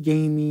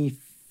mini-gamey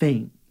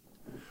thing.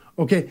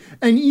 Okay,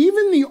 and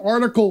even the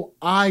article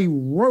I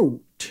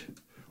wrote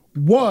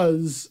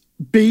was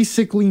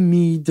basically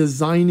me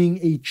designing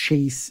a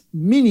chase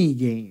mini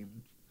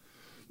game.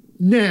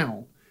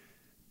 Now,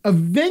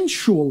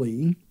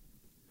 eventually,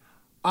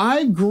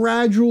 I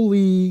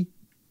gradually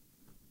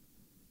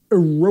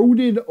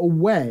eroded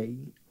away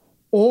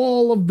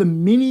all of the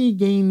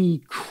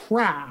mini-gamey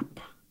crap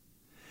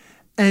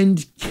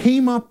and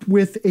came up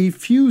with a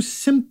few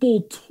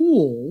simple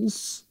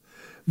tools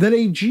that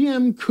a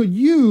GM could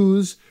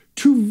use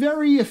to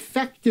very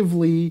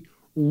effectively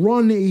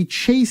run a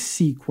chase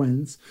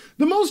sequence.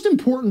 The most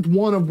important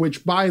one of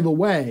which, by the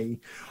way,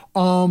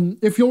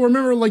 if you'll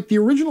remember, like the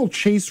original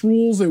chase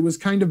rules, it was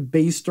kind of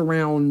based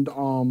around,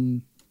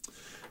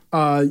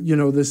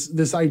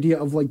 this idea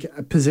of like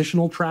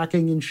positional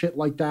tracking and shit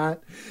like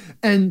that.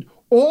 And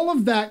all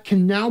of that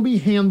can now be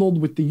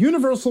handled with the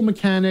universal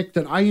mechanic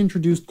that I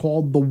introduced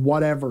called the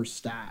whatever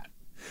stat.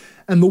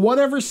 And the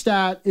whatever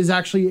stat is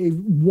actually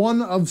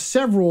one of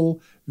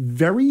several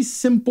very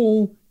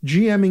simple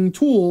GMing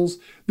tools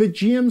that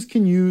GMs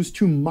can use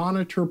to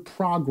monitor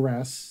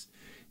progress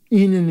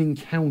in an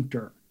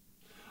encounter.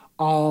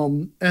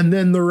 And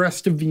then the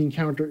rest of the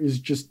encounter is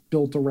just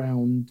built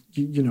around,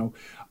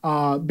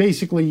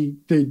 basically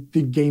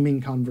the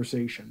gaming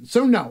conversation.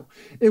 So no,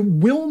 it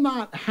will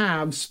not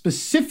have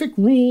specific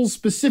rules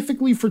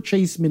specifically for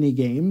chase mini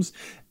games.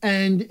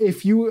 And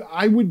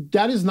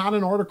that is not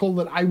an article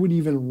that I would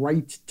even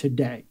write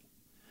today.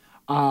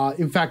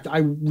 In fact,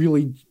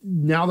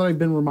 now that I've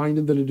been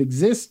reminded that it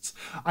exists,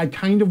 I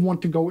kind of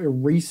want to go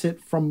erase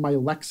it from my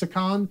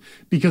lexicon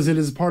because it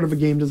is part of a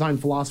game design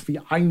philosophy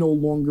I no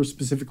longer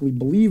specifically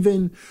believe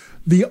in.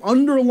 The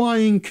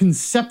underlying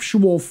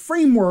conceptual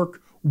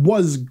framework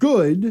was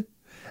good,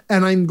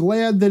 and I'm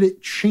glad that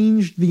it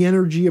changed the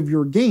energy of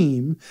your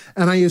game.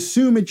 And I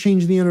assume it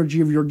changed the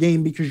energy of your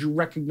game because you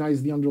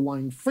recognize the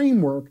underlying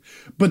framework,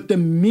 but the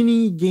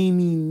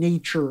mini-gamey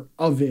nature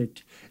of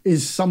it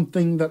is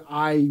something that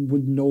I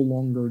would no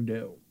longer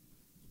do.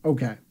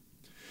 Okay.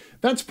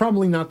 That's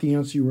probably not the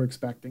answer you were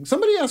expecting.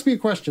 Somebody asked me a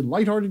question,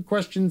 lighthearted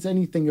questions,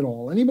 anything at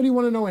all. Anybody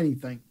want to know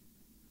anything?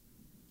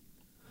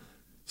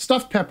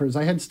 Stuffed peppers.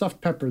 I had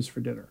stuffed peppers for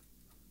dinner.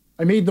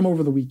 I made them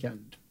over the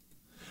weekend.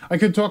 I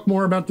could talk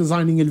more about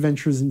designing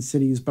adventures in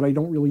cities, but I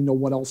don't really know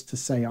what else to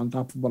say on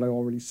top of what I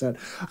already said.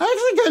 I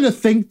actually kind of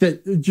think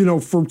that,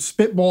 for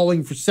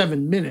spitballing for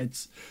 7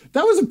 minutes,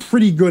 that was a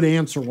pretty good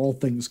answer, all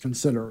things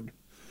considered.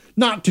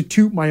 Not to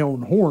toot my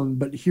own horn,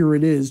 but here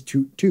it is,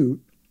 toot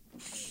toot.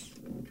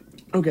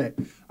 Okay,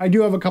 I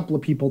do have a couple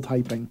of people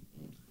typing.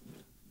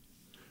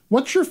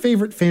 What's your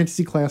favorite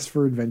fantasy class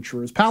for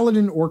adventurers,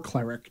 paladin or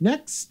cleric?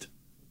 Next.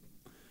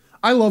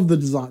 I love the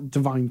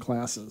divine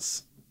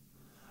classes.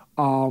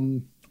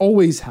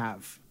 Always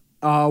have.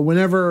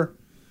 Whenever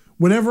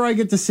I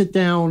get to sit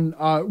down,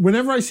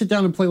 whenever I sit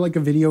down and play like a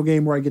video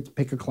game where I get to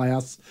pick a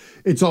class,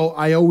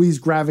 I always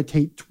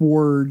gravitate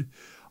toward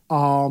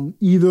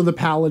either the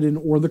paladin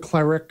or the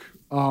cleric.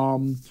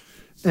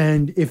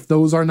 And if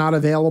those are not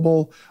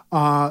available,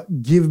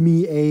 give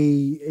me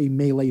a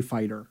melee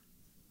fighter.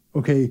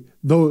 Okay,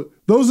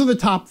 those are the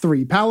top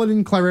three: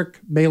 paladin, cleric,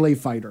 melee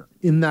fighter,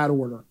 in that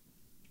order.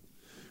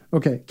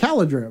 Okay,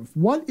 Caladriv,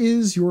 what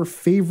is your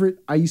favorite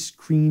ice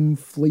cream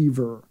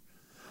flavor?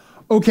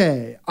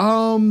 Okay,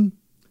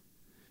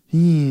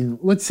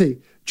 let's see.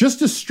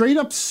 Just a straight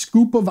up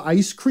scoop of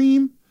ice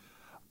cream.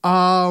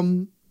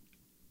 I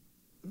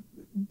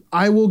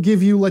will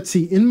give you, let's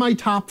see, in my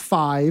top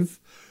 5,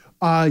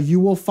 you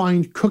will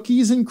find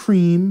Cookies and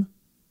Cream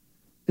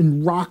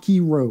and Rocky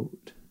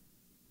Road.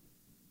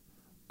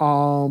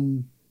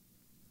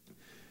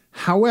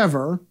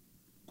 However,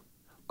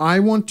 I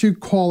want to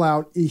call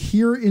out,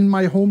 here in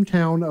my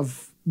hometown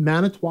of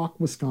Manitowoc,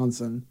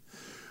 Wisconsin,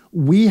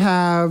 we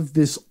have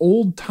this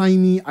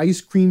old-timey ice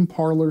cream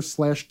parlor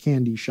 /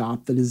 candy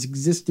shop that has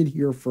existed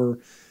here for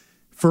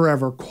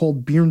forever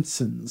called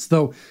Bjornson's.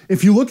 Though,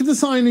 if you look at the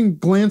sign and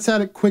glance at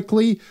it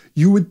quickly,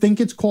 you would think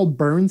it's called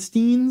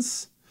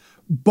Bernstein's,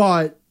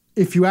 but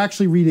if you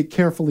actually read it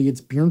carefully,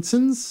 it's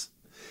Bjornson's.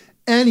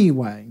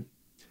 Anyway,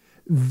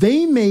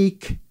 they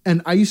make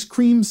an ice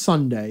cream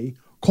sundae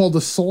called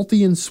a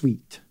salty and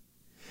sweet.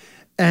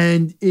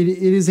 And it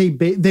is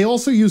they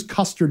also use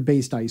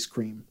custard-based ice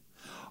cream,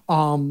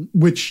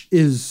 which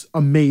is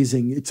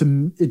amazing.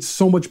 It's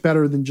so much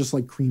better than just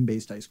like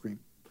cream-based ice cream.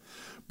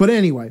 But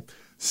anyway,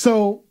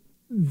 so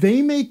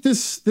they make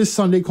this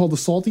sundae called the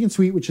salty and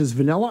sweet, which is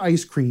vanilla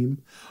ice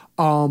cream,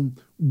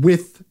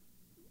 with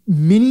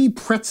mini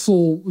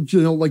pretzel,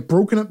 like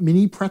broken up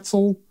mini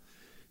pretzel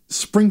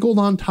sprinkled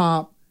on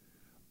top,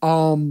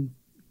 a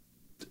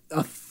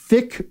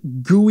thick,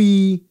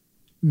 gooey,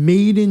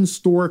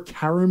 made-in-store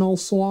caramel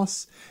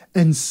sauce,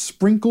 and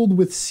sprinkled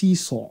with sea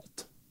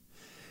salt.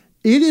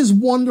 It is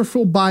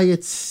wonderful by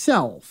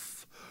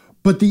itself,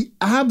 but the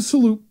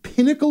absolute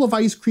pinnacle of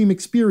ice cream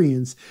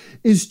experience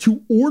is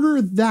to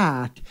order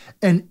that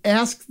and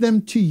ask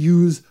them to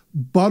use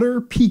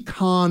butter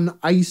pecan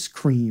ice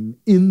cream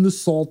in the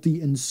salty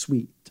and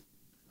sweet.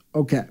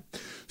 Okay,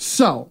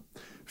 so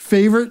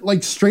favorite,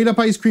 like straight up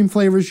ice cream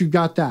flavors, you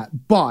got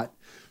that. But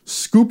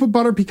scoop of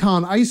butter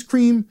pecan ice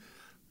cream,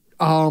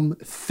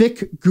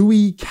 thick,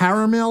 gooey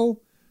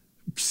caramel,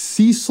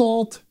 sea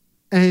salt,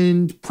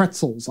 and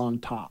pretzels on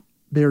top.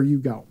 There you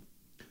go.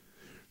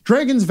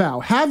 Dragon's Vow.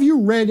 Have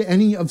you read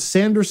any of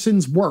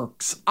Sanderson's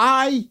works?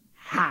 I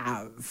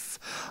have.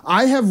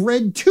 I have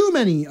read too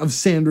many of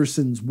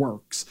Sanderson's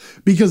works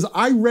because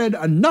I read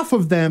enough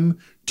of them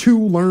to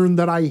learn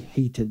that I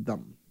hated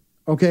them.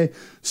 Okay?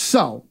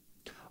 So,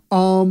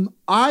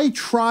 I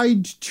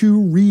tried to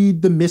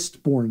read the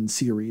Mistborn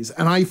series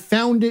and I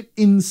found it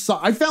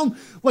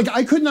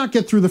I could not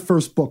get through the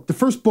first book. The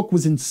first book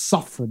was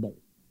insufferable.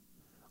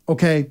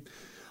 Okay.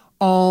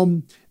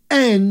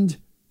 And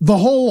the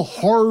whole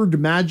hard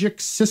magic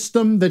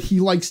system that he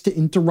likes to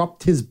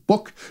interrupt his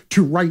book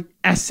to write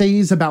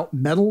essays about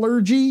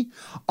metallurgy.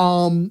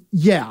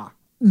 Yeah,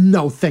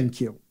 no,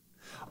 thank you.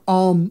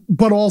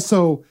 But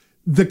also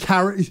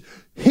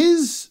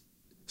his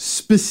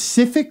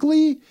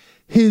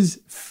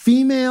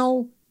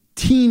female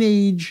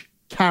teenage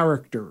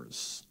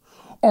characters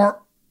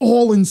are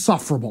all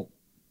insufferable.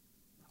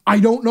 I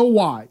don't know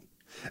why.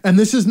 And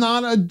this is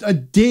not a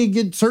dig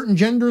at certain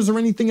genders or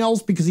anything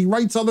else, because he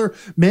writes other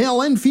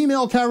male and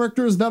female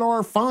characters that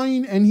are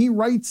fine, and he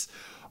writes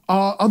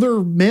other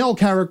male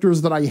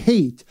characters that I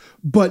hate.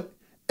 But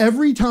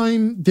every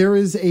time there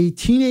is a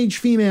teenage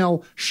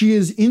female, she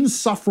is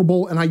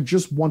insufferable, and I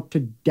just want to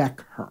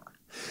deck her.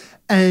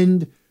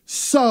 And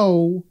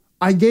so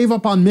I gave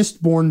up on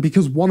Mistborn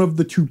because one of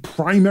the two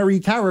primary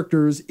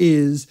characters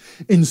is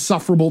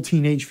insufferable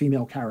teenage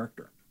female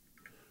character.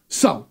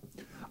 So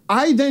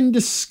I then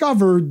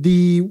discovered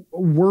the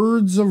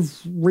Words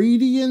of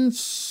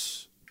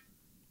Radiance,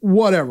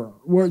 whatever,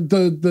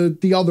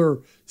 the other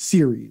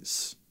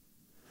series.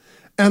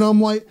 And I'm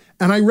like,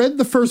 and I read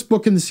the first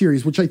book in the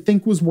series, which I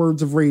think was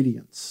Words of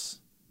Radiance.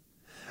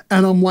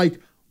 And I'm like,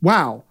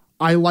 wow,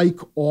 I like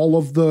all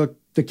of the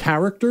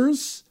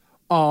characters.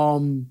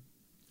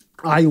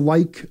 I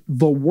like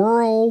the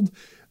world.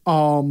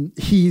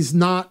 He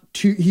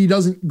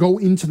doesn't go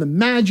into the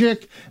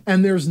magic,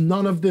 and there's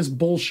none of this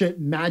bullshit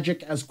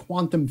magic as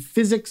quantum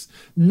physics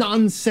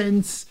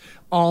nonsense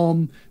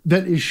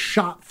that is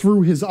shot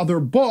through his other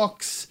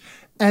books.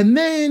 And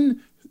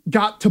then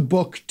got to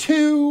book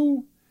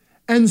 2,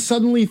 and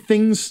suddenly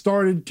things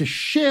started to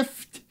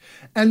shift.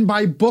 And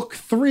by book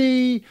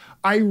 3,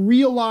 I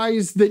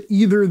realized that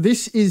either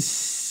this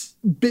is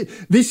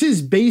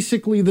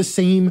basically the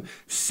same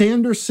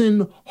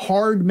Sanderson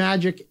hard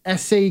magic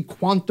essay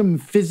quantum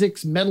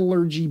physics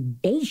metallurgy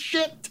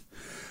bullshit.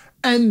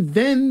 And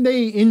then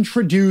they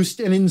introduced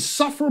an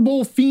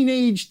insufferable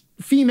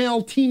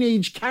female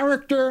teenage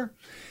character,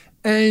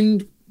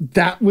 and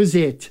that was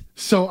it.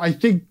 So I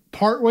think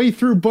partway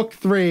through book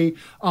 3,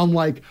 I'm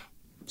like,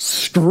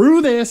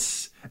 screw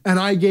this, and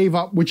I gave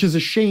up, which is a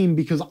shame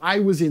because I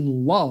was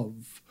in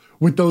love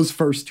with those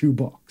first 2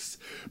 books.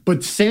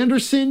 But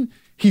Sanderson,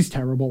 he's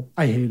terrible.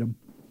 I hate him.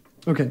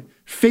 Okay.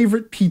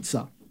 Favorite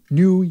pizza,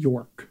 New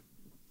York.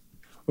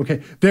 Okay.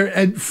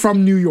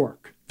 From New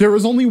York. There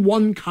is only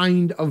one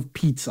kind of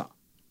pizza.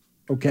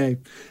 Okay.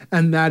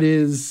 And that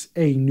is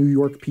a New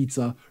York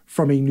pizza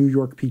from a New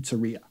York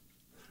pizzeria.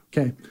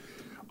 Okay.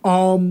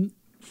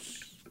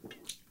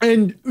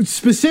 And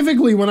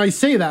specifically when I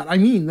say that, I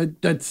mean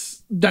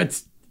that's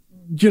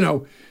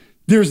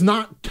there's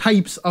not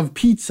types of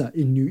pizza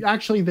in New York.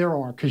 Actually, there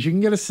are, because you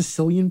can get a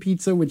Sicilian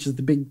pizza, which is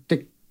the big,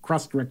 thick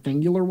crust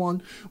rectangular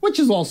one, which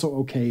is also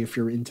okay if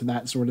you're into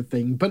that sort of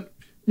thing. But,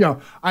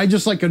 I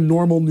just like a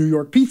normal New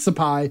York pizza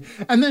pie.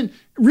 And then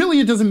really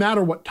it doesn't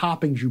matter what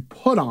toppings you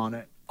put on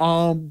it.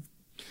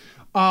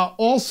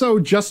 Also,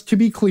 just to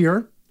be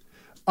clear,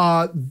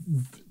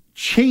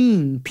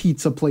 chain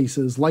pizza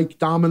places like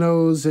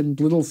Domino's and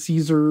Little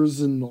Caesars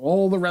and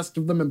all the rest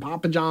of them, and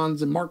Papa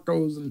John's and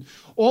Marco's and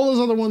all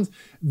those other ones,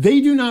 they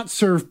do not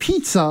serve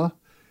pizza.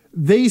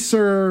 They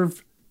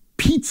serve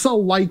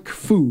pizza-like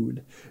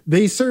food.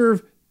 They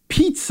serve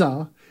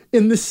pizza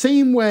in the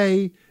same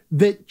way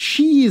that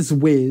Cheese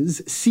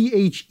Whiz,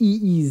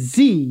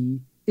 Cheez,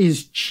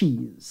 is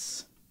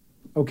cheese.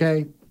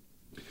 Okay?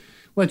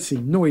 Let's see.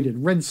 Noided.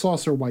 Red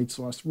sauce or white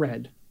sauce?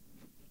 Red.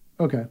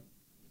 Okay.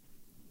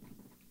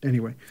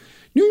 Anyway,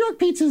 New York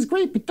pizza is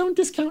great, but don't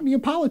discount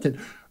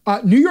Neapolitan.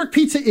 New York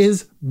pizza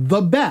is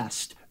the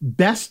best.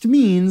 Best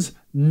means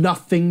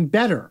nothing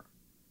better.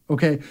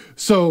 Okay,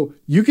 so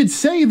you could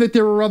say that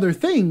there are other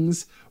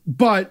things,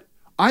 but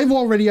I've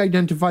already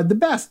identified the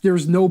best.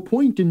 There's no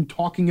point in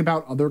talking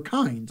about other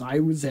kinds. I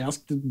was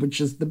asked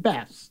which is the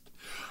best.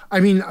 I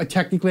mean,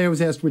 technically I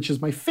was asked which is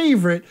my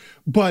favorite,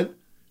 but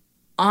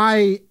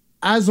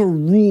as a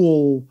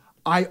rule,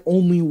 I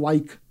only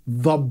like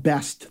the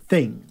best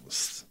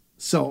things.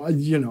 So,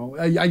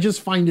 I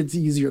just find it's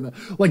easier.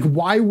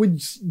 Why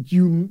would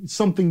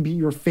something be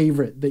your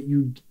favorite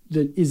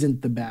that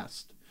isn't the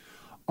best?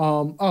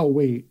 Oh,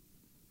 wait.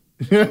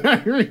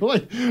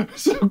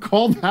 So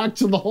call back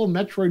to the whole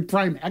Metroid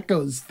Prime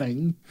Echoes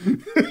thing.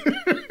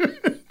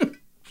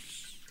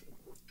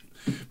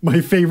 My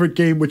favorite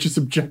game, which is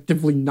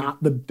objectively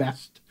not the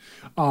best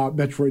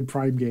Metroid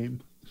Prime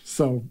game.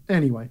 So,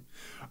 anyway.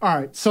 All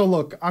right. So,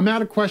 look, I'm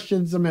out of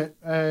questions. I'm at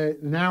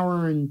an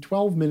hour and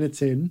 12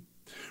 minutes in.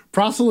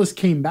 Procelus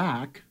came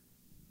back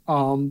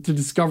to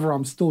discover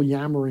I'm still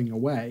yammering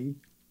away.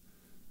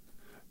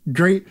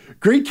 Great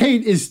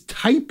Kate is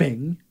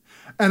typing,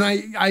 and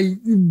I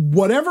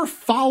whatever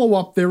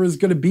follow-up there is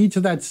going to be to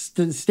that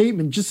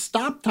statement, just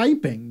stop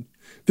typing.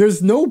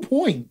 There's no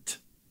point.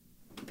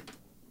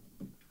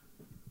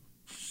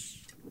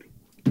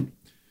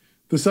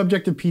 The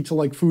subject of pizza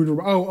like food.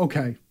 Oh,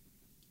 okay.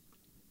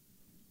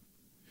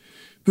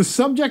 The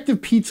subject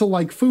of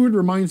pizza-like food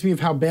reminds me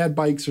of how bad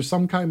bikes are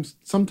sometimes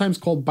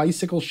called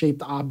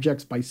bicycle-shaped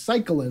objects by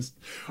cyclists.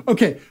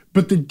 Okay,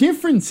 but the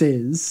difference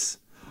is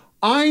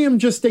I am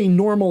just a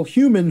normal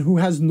human who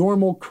has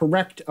normal,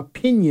 correct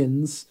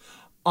opinions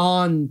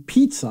on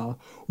pizza,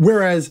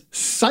 whereas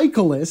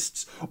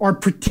cyclists are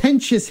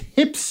pretentious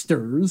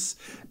hipsters,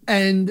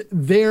 and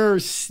their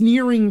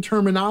sneering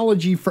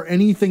terminology for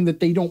anything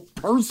that they don't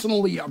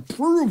personally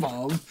approve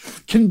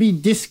of can be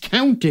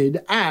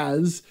discounted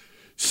as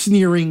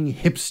sneering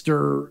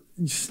hipster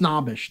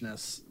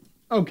snobbishness.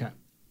 Okay.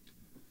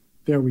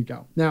 There we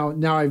go. Now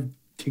I've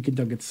taken a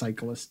dug at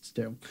cyclists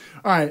too.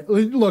 All right.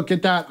 Look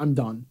at that. I'm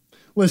done.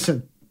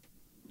 Listen,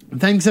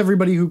 thanks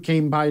everybody who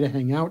came by to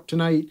hang out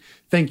tonight.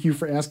 Thank you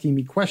for asking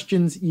me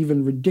questions,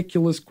 even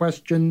ridiculous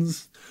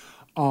questions.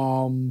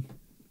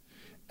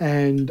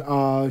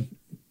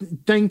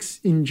 thanks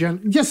in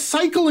general. Yes,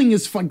 cycling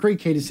is fun. Great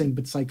Kate is saying,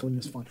 but cycling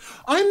is fun.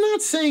 I'm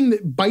not saying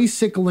that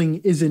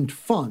bicycling isn't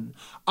fun.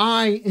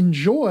 I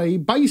enjoy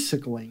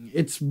bicycling.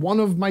 It's one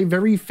of my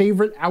very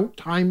favorite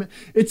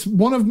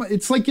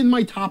it's like in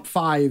my top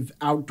 5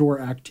 outdoor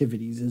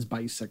activities is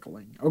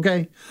bicycling.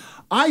 Okay.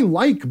 I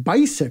like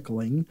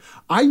bicycling.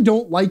 I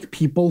don't like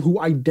people who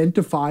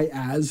identify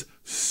as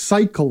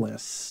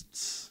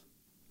cyclists.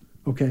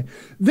 Okay.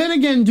 Then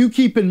again, do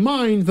keep in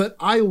mind that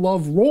I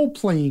love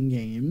role-playing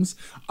games.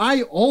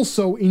 I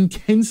also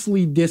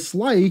intensely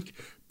dislike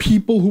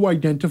people who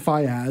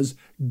identify as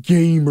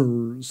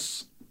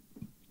gamers.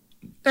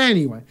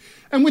 Anyway,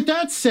 and with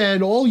that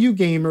said, all you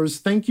gamers,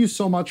 thank you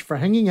so much for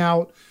hanging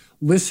out,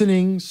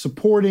 listening,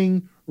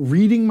 supporting,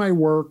 reading my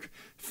work.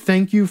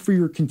 Thank you for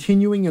your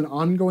continuing and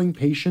ongoing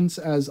patience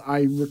as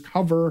I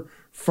recover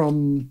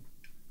from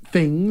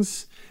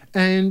things.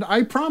 And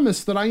I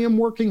promise that I am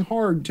working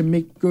hard to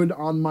make good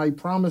on my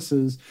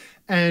promises.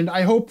 And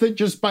I hope that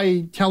just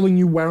by telling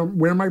you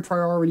where my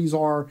priorities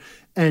are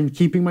and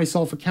keeping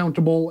myself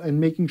accountable and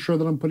making sure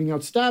that I'm putting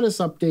out status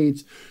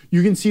updates,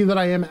 you can see that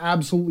I am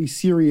absolutely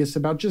serious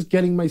about just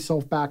getting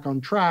myself back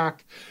on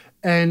track.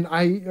 And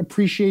I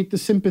appreciate the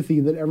sympathy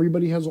that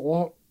everybody has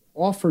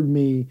offered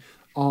me,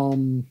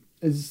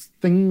 as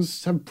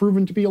things have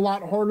proven to be a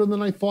lot harder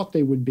than I thought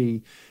they would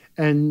be.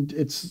 And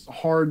it's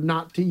hard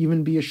not to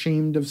even be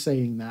ashamed of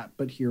saying that,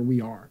 but here we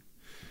are.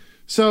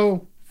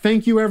 So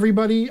thank you,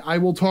 everybody. I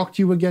will talk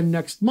to you again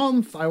next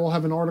month. I will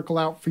have an article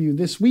out for you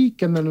this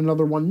week, and then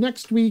another one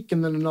next week,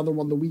 and then another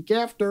one the week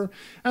after.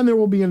 And there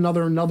will be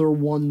another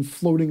one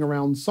floating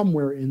around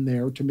somewhere in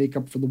there to make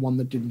up for the one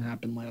that didn't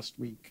happen last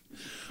week.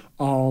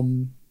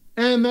 And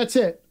that's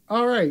it.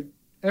 All right.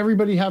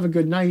 Everybody have a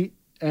good night.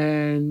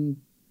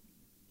 And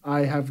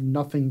I have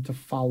nothing to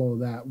follow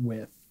that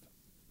with.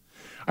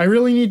 I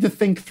really need to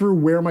think through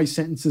where my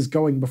sentence is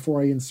going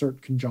before I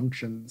insert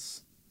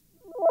conjunctions.